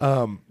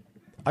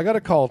 I got a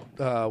call,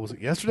 was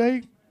it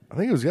yesterday? I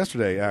think it was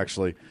yesterday,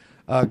 actually.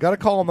 Got a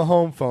call on the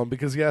home phone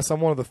because, yes,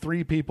 I'm one of the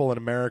 3 people in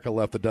America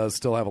left that does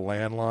still have a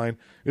landline.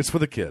 It's for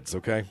the kids,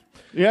 okay?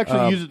 You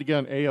actually use it to get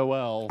on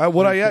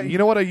AOL. You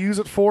know what I use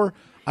it for?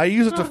 I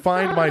use it to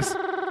find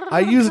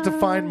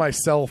my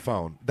cell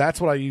phone.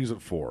 That's what I use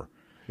it for.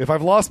 If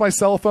I've lost my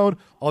cell phone,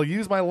 I'll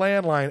use my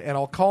landline and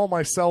I'll call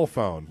my cell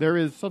phone. There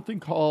is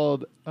something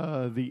called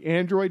the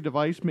Android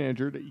Device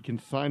Manager that you can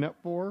sign up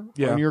for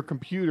on your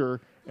computer,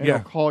 and Yeah.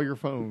 it'll call your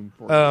phone.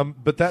 For you.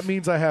 But that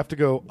means I have to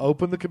go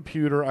open the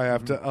computer. I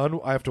have to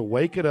I have to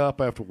wake it up.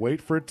 I have to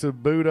wait for it to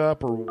boot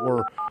up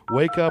or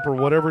wake up or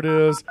whatever it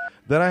is.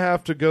 Then I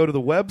have to go to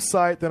the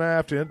website. Then I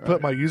have to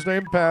input my username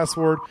and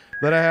password.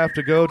 Then I have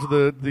to go to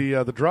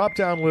the drop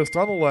down list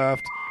on the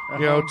left.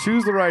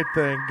 Choose the right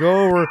thing.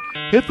 Go over,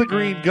 hit the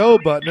green go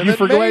button, and You then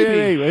forgot-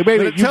 maybe, wait,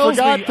 then it you tells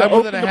forgot me to I'm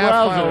within open a the half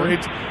mile.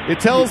 browser. It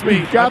tells me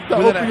You've got to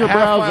I'm within open a your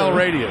half mile browser.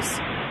 radius,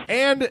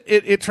 and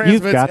it You've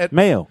transmits got at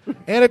mail.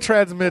 and it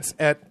transmits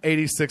at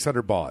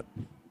 8,600 baud.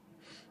 So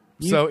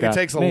You've it got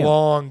takes a mail.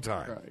 long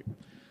time.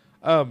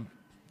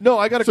 No,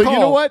 I got a So call. you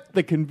know what?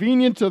 The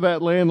convenience of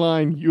that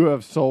landline, you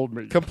have sold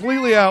me.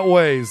 Completely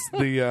outweighs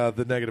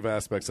the negative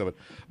aspects of it.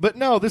 But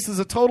no, this is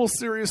a total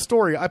serious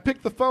story. I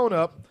picked the phone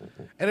up,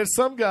 and it's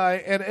some guy.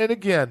 And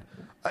again,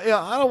 I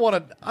don't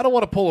want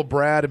to pull a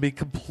Brad and be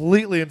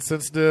completely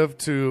insensitive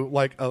to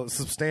like a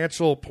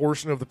substantial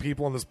portion of the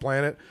people on this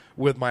planet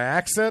with my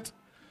accent.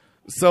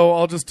 So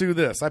I'll just do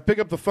this. I pick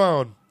up the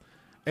phone,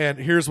 and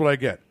here's what I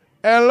get.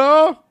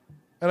 Hello,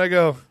 and I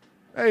go,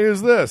 "Hey,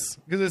 who's this?"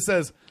 Because it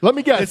says, Let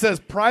me guess. It says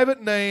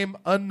private name,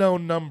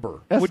 unknown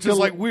number, which is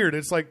like weird.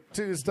 It's like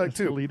two. It's like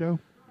two. Toledo.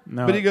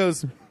 No, But he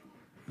goes,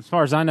 as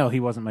far as I know, he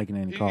wasn't making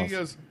any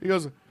calls. he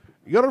goes,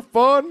 your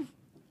phone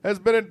has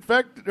been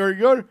infected, or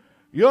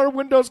your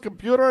Windows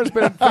computer has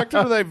been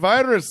infected with a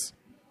virus.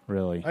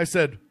 Really? I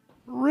said,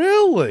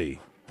 really?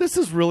 This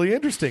is really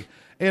interesting.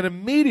 And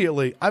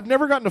immediately, I've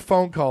never gotten a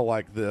phone call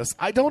like this.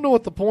 I don't know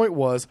what the point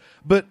was,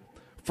 but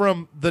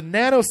from the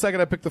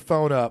nanosecond I picked the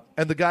phone up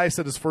and the guy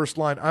said his first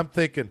line, I'm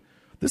thinking,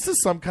 this is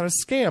some kind of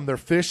scam. They're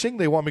phishing.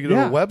 They want me to go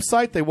to a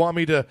website. They want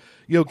me to,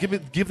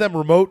 give them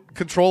remote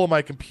control of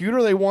my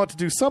computer. They want to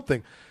do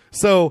something.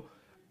 So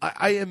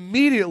I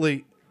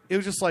immediately, it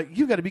was just like,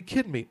 you got to be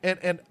kidding me.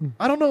 And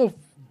I don't know if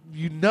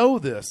you know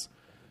this,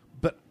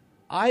 but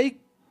I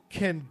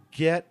can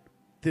get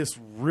this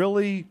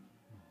really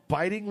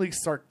bitingly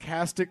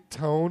sarcastic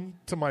tone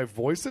to my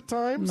voice at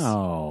times.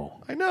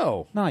 No. I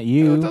know. Not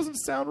you. It doesn't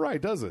sound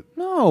right, does it?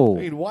 No.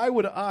 I mean, why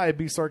would I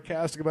be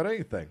sarcastic about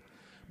anything?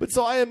 But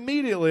so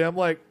I'm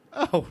like,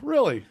 oh,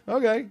 really?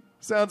 Okay,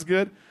 sounds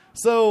good.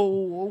 So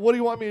what do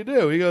you want me to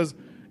do? He goes,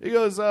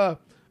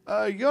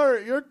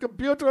 your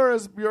computer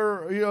is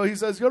he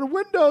says your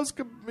Windows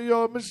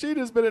machine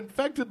has been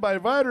infected by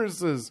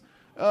viruses.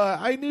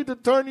 I need to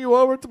turn you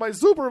over to my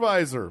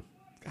supervisor.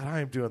 God, I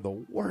am doing the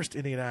worst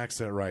Indian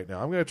accent right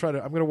now. I'm going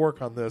to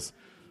work on this.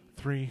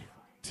 3,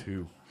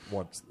 2,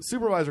 1. The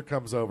supervisor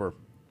comes over.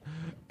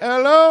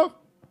 Hello?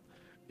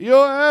 You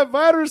have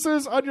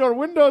viruses on your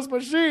Windows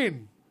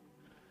machine.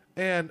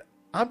 And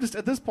I'm just,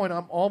 at this point,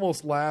 I'm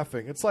almost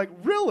laughing. It's like,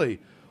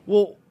 really?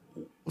 Well,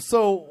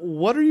 so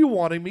what are you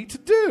wanting me to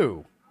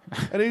do?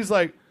 And he's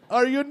like,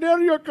 are you near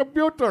your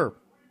computer?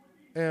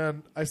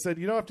 And I said,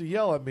 you don't have to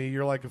yell at me.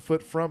 You're like a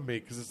foot from me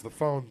because it's the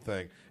phone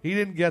thing. He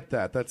didn't get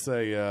that. That's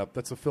a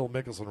Phil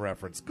Mickelson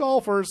reference.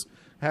 Golfers,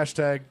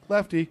 hashtag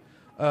lefty.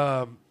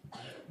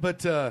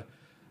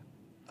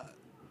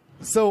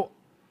 So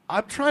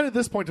I'm trying at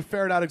this point to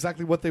ferret out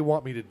exactly what they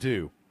want me to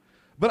do.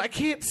 But I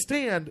can't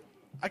stand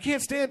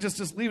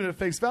just leaving it at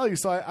face value.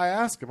 So I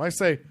ask him. I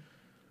say,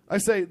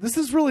 this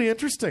is really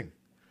interesting.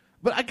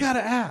 But I got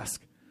to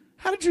ask,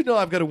 how did you know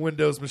I've got a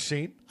Windows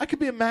machine? I could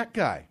be a Mac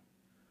guy.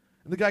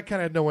 And the guy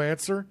kind of had no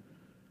answer.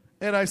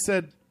 And I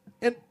said,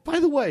 and by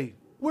the way,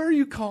 where are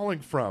you calling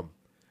from?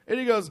 And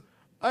he goes,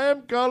 I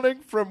am calling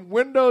from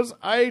Windows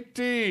IT.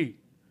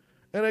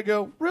 And I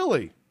go,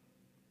 really?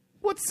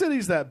 What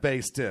city's that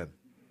based in?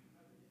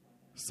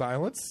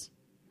 Silence.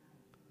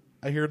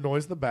 I hear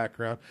noise in the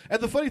background.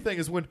 And the funny thing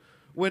is when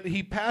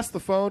he passed the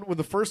phone, when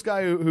the first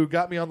guy who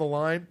got me on the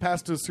line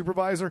passed to his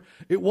supervisor,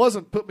 it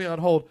wasn't put me on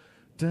hold.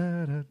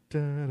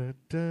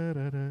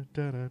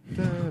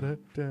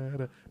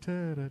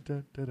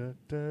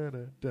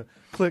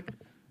 Click.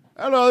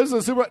 Hello, this is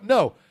a super.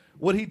 No,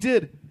 what he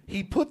did,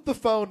 he put the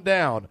phone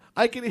down.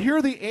 I can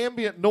hear the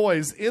ambient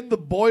noise in the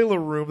boiler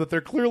room that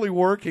they're clearly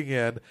working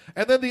in,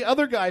 and then the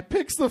other guy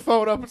picks the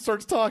phone up and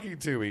starts talking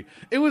to me.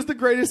 It was the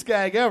greatest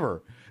gag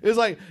ever. It's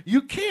like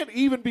you can't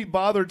even be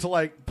bothered to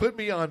like put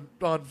me on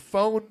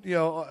phone,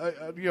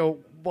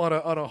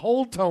 on a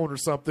hold tone or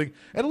something,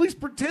 and at least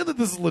pretend that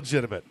this is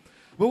legitimate.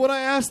 But when I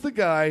asked the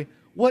guy,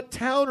 what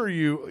town are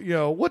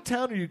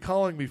you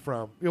calling me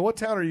from? What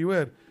town are you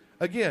in?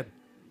 Again,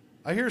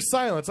 I hear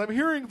silence. I'm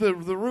hearing the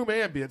room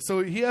ambient,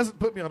 so he hasn't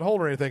put me on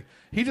hold or anything.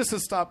 He just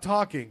has stopped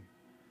talking.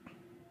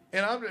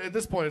 And I'm at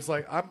this point, it's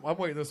like, I'm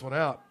waiting this one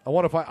out.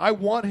 I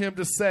want him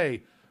to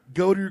say,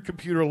 go to your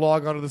computer,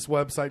 log onto this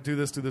website, do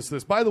this, do this, do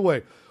this. By the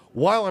way,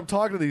 while I'm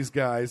talking to these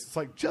guys, it's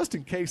like just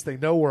in case they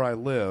know where I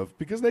live,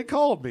 because they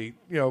called me,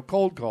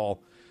 cold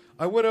call.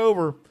 I went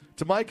over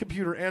to my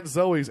computer and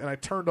Zoe's, and I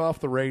turned off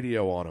the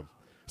radio on them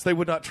so they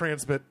would not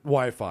transmit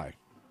Wi-Fi.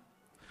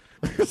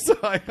 So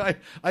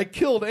I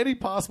killed any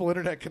possible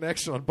internet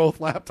connection on both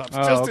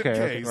laptops in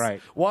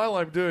case while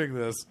I'm doing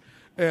this.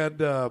 And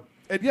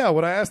yeah,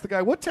 when I asked the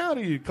guy, what town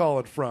are you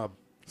calling from?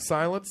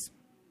 Silence,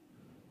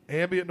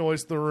 ambient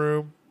noise in the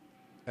room.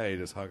 Hey, he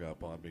just hung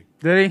up on me.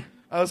 Did he?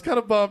 I was kind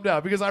of bummed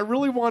out because I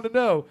really wanted to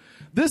know.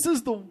 This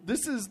is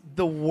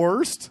the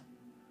worst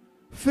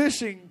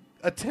phishing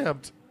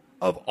attempt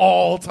of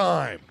all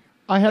time.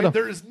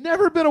 There has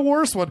never been a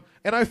worse one,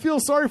 and I feel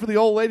sorry for the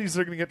old ladies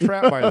that are going to get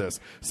trapped by this.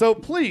 So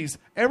please,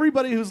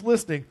 everybody who's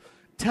listening,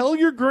 tell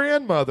your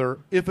grandmother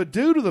if a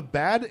dude with a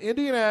bad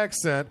Indian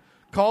accent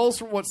calls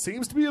from what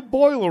seems to be a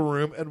boiler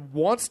room and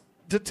wants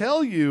to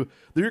tell you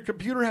that your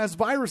computer has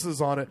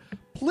viruses on it,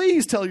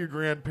 please tell your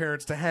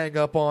grandparents to hang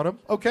up on him.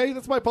 Okay?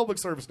 That's my public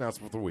service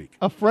announcement for the week.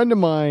 A friend of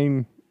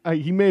mine,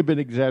 he may have been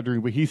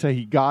exaggerating, but he said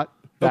he got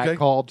that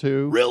call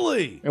too.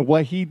 Really? And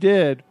what he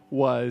did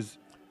was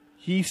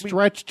he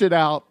stretched it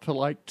out to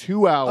like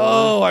 2 hours.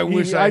 Oh, I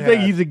wish I think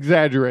had. he's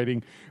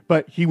exaggerating,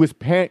 but he was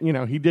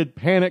he did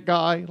panic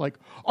guy, like,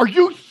 are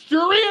you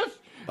serious?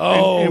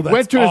 Oh, and that's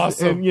went to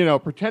awesome. his,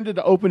 and pretended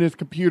to open his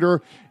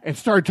computer and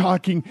started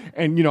talking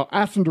and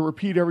asked him to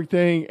repeat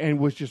everything and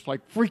was just like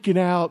freaking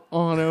out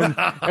on him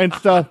and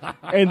stuff.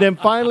 And then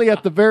finally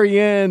at the very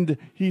end,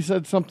 he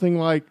said something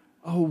like,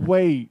 "Oh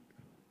wait,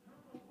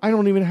 I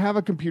don't even have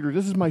a computer.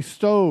 This is my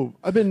stove.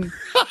 I've been."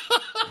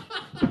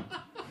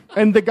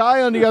 And the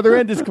guy on the other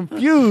end is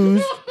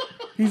confused.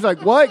 He's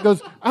like, "What?" He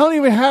goes, "I don't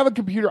even have a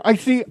computer.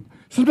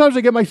 Sometimes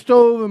I get my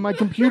stove and my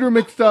computer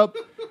mixed up."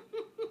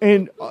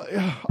 And,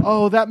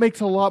 that makes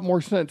a lot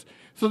more sense.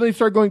 So they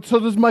start going, so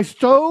does my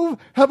stove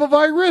have a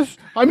virus?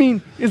 I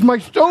mean, is my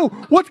stove,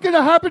 what's going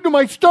to happen to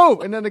my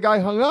stove? And then the guy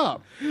hung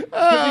up. He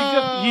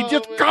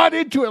just got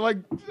into it like,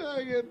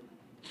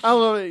 I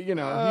don't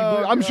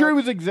know, I'm sure he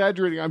was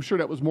exaggerating. I'm sure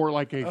that was more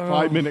like a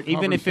 5-minute conversation.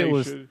 Even if it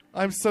was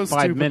I'm so 5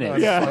 stupid.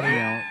 minutes. That's Yeah.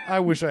 funny. I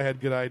wish I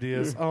had good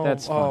ideas. Oh,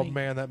 That's funny.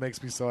 man, that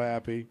makes me so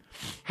happy.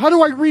 How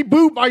do I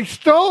reboot my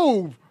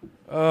stove?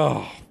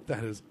 Oh,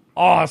 that is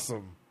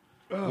awesome.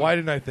 Why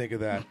didn't I think of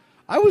that?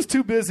 I was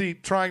too busy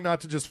trying not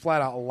to just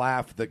flat out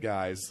laugh at the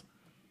guys.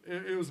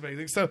 It was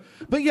amazing. So,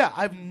 but yeah,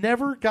 I've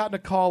never gotten a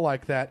call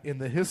like that in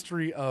the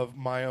history of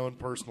my own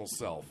personal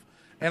self,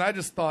 and I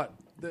just thought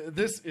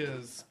this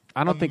is.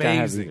 I don't think I have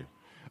amazing.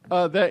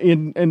 either.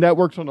 And that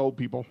works on old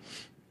people.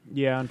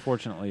 Yeah,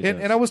 unfortunately. it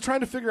does. And I was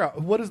trying to figure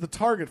out what is the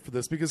target for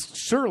this because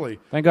surely.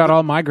 Thank God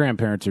all my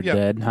grandparents are Yeah.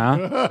 dead,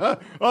 huh?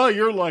 Oh,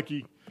 you're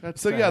lucky.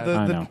 So yeah,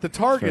 I know. the It's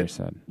target. very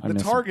sad. I The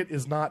miss target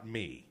is not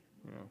me.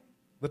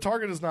 The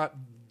target is not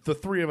the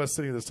three of us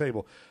sitting at this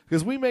table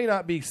because we may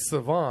not be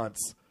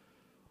savants,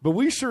 but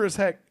we sure as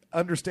heck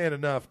understand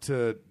enough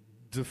to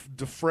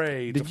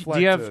deflect. Do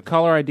you have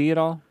caller ID at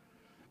all?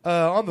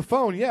 On the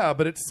phone? Yeah,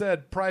 but it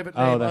said private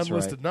Oh, name, that's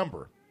unlisted right.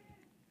 number,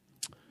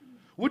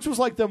 which was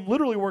like them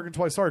literally working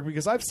twice harder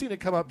because I've seen it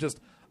come up just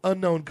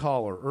unknown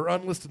caller or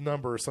unlisted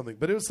number or something,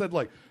 but it said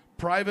like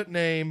private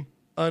name,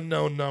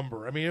 unknown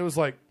number. I mean, it was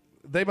like.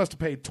 They must have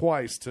paid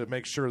twice to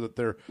make sure that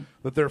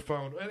their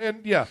phone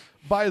and yeah.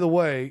 By the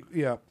way,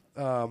 yeah,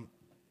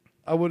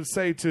 I would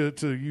say to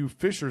you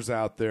fishers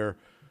out there,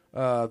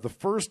 the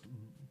first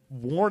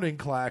warning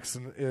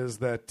klaxon is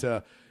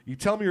that you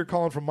tell me you're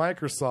calling from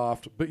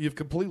Microsoft, but you've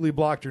completely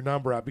blocked your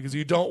number out because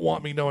you don't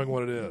want me knowing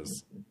what it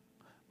is.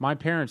 My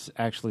parents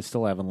actually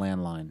still have a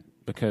landline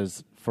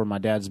because for my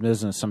dad's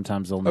business,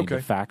 sometimes they'll need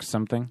to fax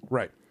something,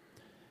 Right.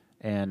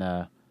 and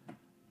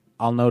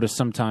I'll notice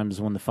sometimes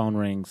when the phone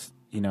rings.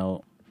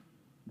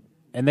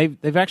 And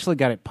they've actually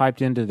got it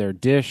piped into their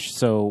dish,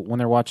 so when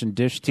they're watching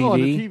Dish TV, Oh,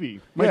 on the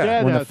TV. My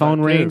dad when the has phone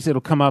that, too. rings, it'll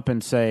come up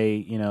and say,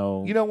 You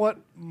know what?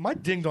 My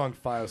Ding Dong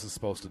Fios is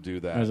supposed to do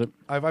that. Is it?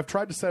 I've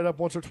tried to set it up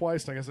once or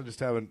twice, and I guess I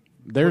just haven't.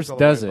 theirs clicked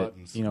all the does right it,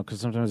 buttons.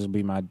 because sometimes it'll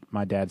be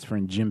my dad's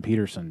friend Jim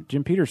Peterson,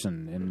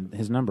 and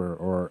his number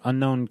or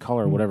unknown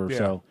caller, or whatever. Yeah.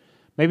 So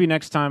maybe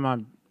next time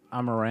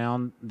I'm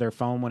around their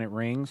phone when it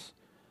rings,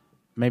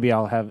 maybe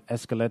I'll have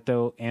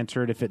Escaleto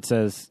answer it if it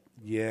says.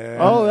 Yeah.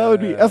 Oh, that would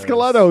be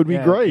Escalado would be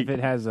Yeah, great. if it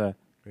has a.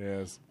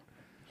 Yes.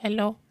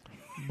 Hello.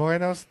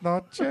 Buenos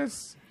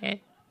noches.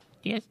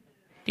 Yes,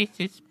 this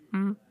is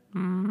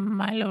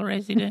Milo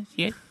residence.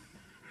 Yes.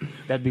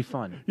 That'd be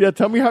fun. Yeah,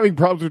 tell me you're having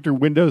problems with your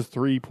Windows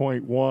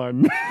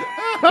 3.1.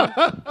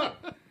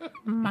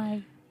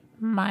 My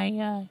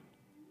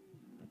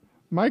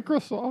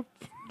Microsoft.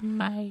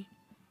 my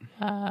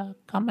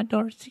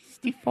Commodore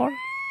 64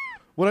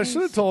 What I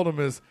should have told him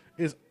is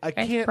I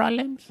has can't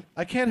problems.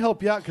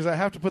 help you out because I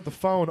have to put the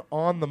phone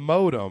on the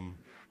modem.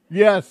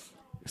 Yes.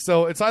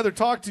 So it's either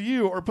talk to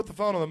you or put the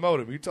phone on the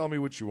modem. You tell me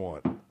what you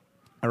want.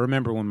 I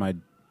remember when my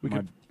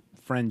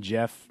friend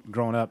Jeff,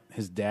 growing up,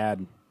 his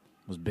dad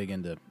was big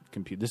into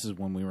computer. This is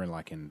when we were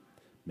in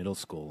middle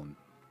school, and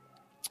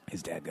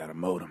his dad got a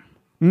modem,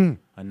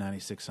 a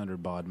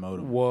 9600 baud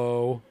modem.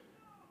 Whoa.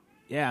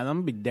 Yeah, and I'm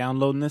gonna be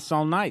downloading this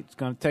all night. It's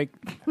gonna take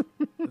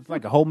it's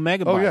like a whole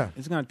megabyte. Oh, yeah.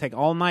 It's gonna take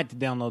all night to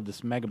download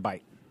this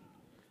megabyte.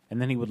 And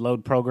then he would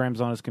load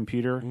programs on his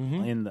computer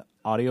in the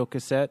audio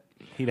cassette.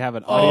 He'd have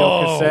an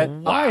audio cassette.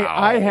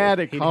 I had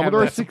a He'd have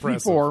Commodore that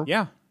 64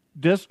 Yeah.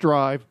 disk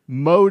drive,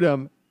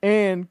 modem,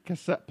 and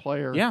cassette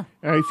player. Yeah.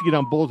 And I used to get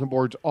on bulletin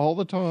boards all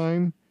the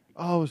time.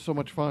 Oh, it was so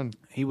much fun.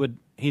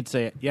 He'd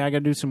say, "Yeah, I got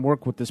to do some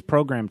work with this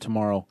program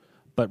tomorrow,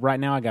 but right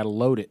now I got to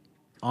load it."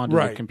 onto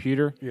Right. the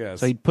computer. Yes.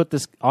 So he'd put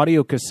this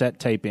audio cassette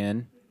tape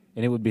in,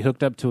 and it would be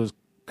hooked up to his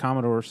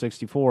Commodore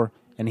 64,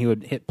 and he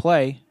would hit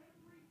play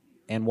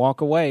and walk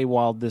away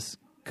while this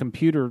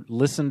computer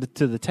listened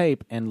to the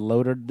tape and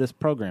loaded this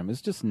program.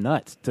 It's just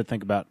nuts to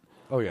think about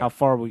how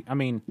far I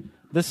mean,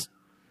 this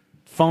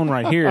phone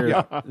right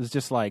here is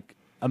just like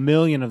a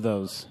million of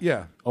those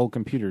old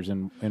computers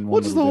in one.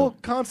 What's the whole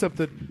concept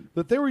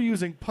that they were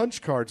using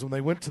punch cards when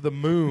they went to the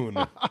moon?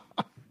 I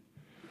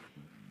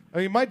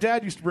mean, my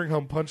dad used to bring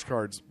home punch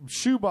cards,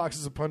 shoe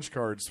boxes of punch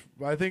cards,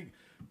 I think,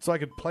 so I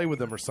could play with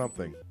them or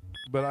something.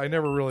 But I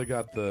never really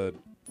got the...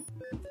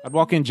 I'd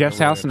walk in Jeff's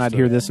house and I'd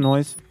hear this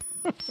noise.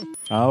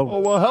 Oh,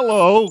 well,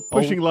 hello.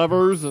 Pushing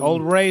levers. And...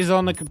 Old Ray's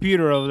on the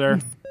computer over there.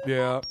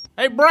 Yeah.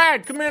 Hey,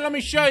 Brad, come here. Let me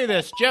show you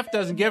this. Jeff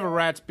doesn't give a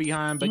rat's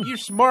behind, but you're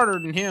smarter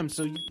than him,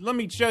 so let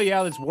me show you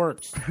how this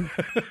works.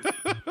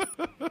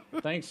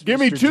 Thanks, Give Mr.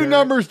 me two J.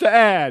 numbers to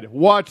add.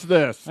 Watch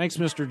this. Thanks,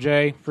 Mr.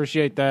 J.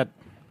 Appreciate that.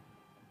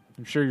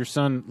 I'm sure your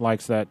son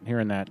likes that,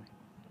 hearing that.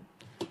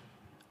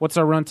 What's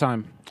our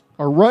runtime?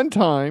 Our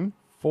runtime...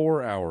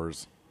 4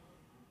 hours.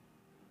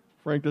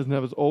 Frank doesn't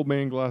have his old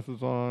man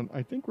glasses on.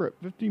 I think we're at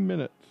 15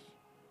 minutes.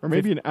 Or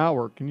maybe an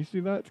hour. Can you see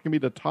that? It's going to be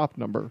the top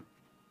number.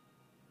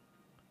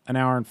 An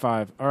hour and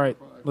 5. All right,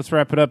 let's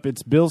wrap it up.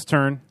 It's Bill's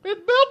turn. It's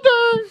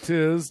Bill's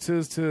turn.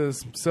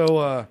 Tis.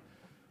 So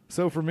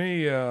for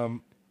me,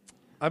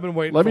 I've been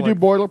waiting Let for me do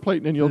boilerplate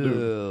and then you'll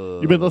do.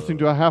 You've been listening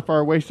to A Half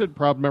Hour Wasted,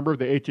 proud member of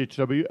the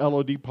HHW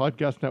LOD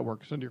Podcast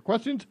Network. Send your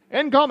questions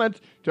and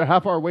comments to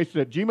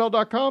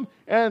halfhourwasted@gmail.com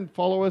and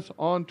follow us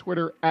on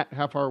Twitter at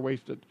Half Hour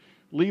Wasted.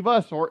 Leave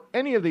us or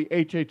any of the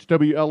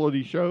HHW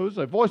LOD shows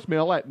a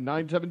voicemail at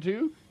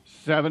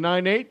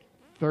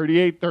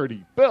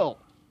 972-798-3830. Bill.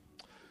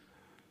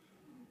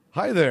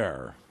 Hi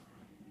there.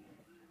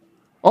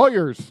 All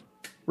yours.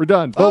 We're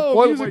done.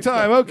 Bill, music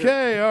time.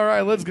 Okay, all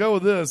right, let's go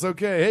with this.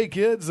 Okay, hey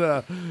kids,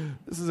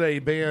 this is a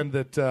band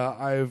that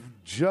I've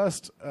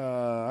just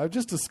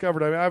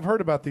discovered. I mean, I've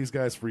heard about these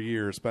guys for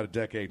years, about a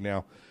decade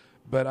now,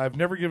 but I've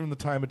never given them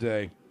the time of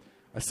day.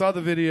 I saw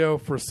the video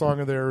for a song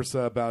of theirs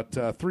about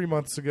 3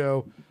 months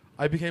ago.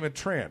 I became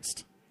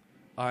entranced.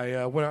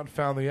 I went out and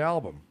found the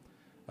album.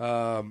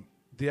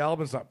 The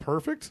album's not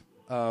perfect,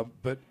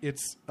 but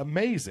it's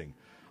amazing.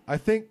 I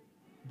think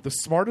the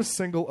smartest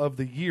single of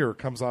the year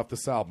comes off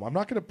this album. I'm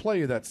not going to play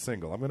you that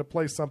single. I'm going to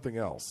play something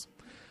else.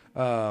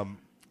 And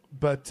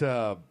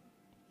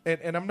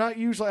I'm not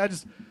usually.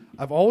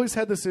 I've always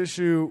had this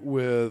issue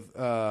with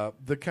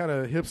the kind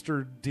of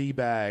hipster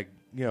D-bag,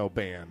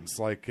 bands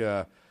like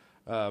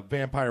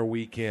Vampire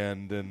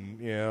Weekend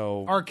and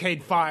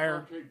Arcade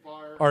Fire.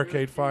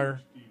 Arcade Fire.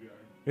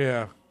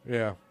 Yeah.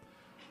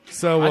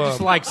 So I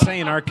just like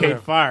saying Arcade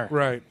Fire.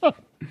 Right.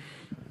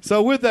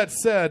 So with that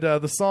said,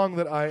 the song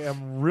that I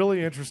am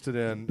really interested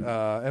in,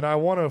 and I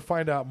want to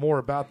find out more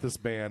about this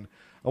band,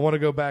 I want to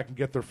go back and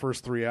get their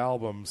first 3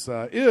 albums,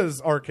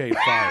 is Arcade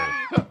Fire.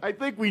 I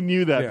think we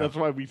knew that. Yeah. That's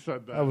why we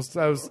said that. I was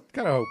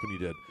kind of hoping you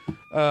did.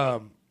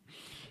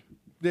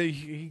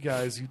 You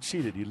guys, you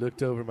cheated. You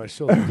looked over my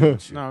shoulder,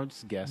 didn't you? No,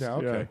 just a guess. No,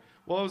 okay. Yeah.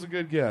 Well, it was a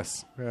good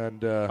guess.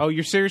 And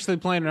you're seriously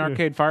playing an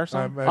Arcade Fire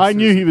song? I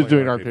knew he was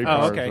doing Arcade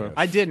Fire. Oh, okay. So.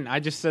 I didn't.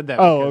 I just said that.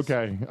 Oh,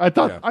 because-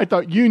 okay. I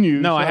thought you knew.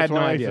 No, so I that's had no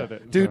why idea. I said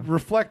it. Dude,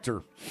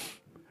 Reflector.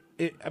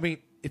 I mean,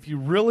 if you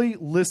really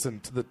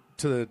listen to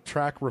the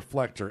track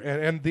Reflector,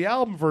 and the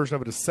album version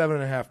of it is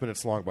 7.5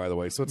 minutes long, by the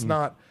way, so it's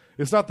not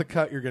the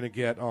cut you're going to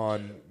get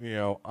on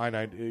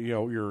I-9,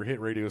 your hit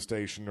radio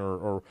station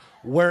or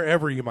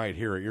wherever you might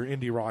hear it, your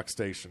indie rock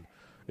station.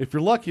 If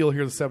you're lucky, you'll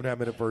hear the 7.5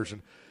 minute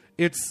version.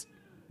 It's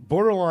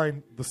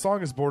borderline. The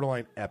song is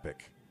borderline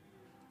epic.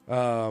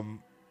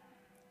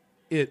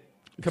 It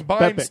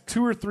combines epic.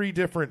 two or three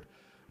different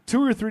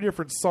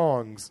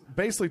songs,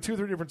 basically 2 or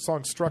 3 different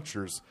song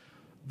structures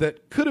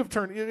that could have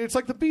turned. It's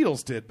like the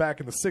Beatles did back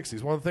in the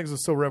 '60s. One of the things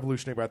that's so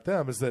revolutionary about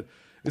them is that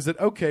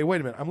okay,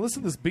 wait a minute, I'm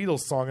listening to this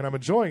Beatles song and I'm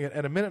enjoying it,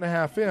 and a minute and a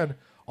half in,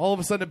 all of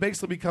a sudden it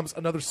basically becomes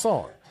another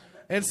song.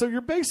 And so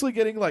you're basically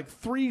getting like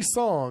 3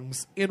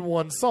 songs in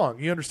one song.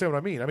 You understand what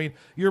I mean? I mean,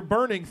 you're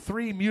burning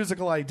 3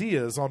 musical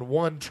ideas on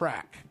one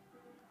track.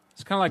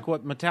 It's kind of like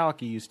what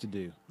Metallica used to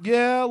do.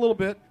 Yeah, a little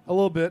bit.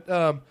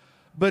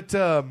 But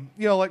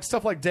like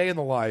stuff like Day in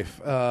the Life,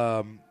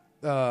 Band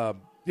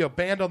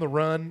on the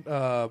Run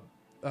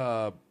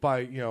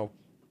by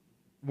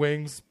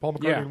Wings, Paul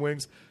McCartney and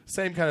Wings,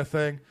 same kind of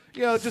thing.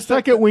 Just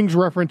Second Wings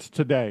reference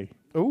today.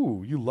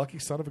 Oh, you lucky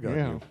son of a gun!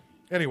 Yeah. You.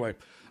 Anyway,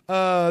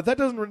 that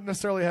doesn't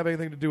necessarily have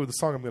anything to do with the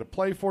song I'm going to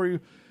play for you.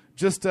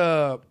 Just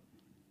I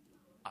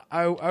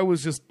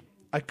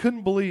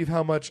couldn't believe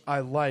how much I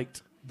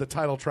liked the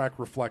title track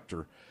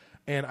Reflector.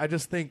 And I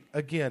just think,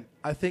 again,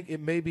 it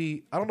may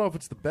be, I don't know if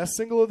it's the best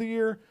single of the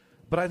year,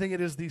 but I think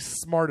it is the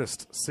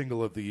smartest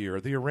single of the year.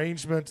 The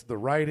arrangement, the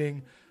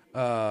writing,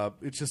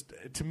 it's just,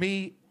 to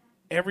me,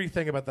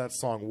 everything about that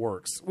song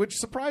works, which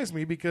surprised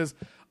me because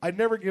I'd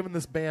never given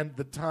this band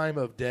the time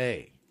of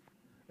day.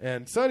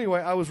 And so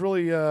anyway, I was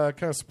really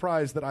kind of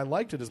surprised that I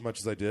liked it as much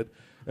as I did.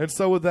 And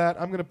so with that,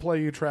 I'm going to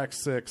play you track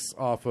 6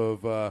 off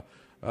of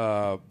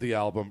the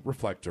album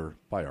Reflector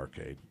by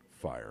Arcade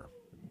Fire.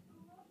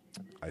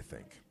 I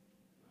think.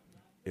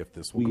 If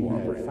this will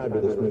cooperate.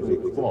 Fabulous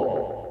music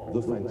from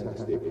the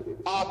fantastic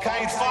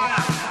Arcade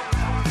Fire!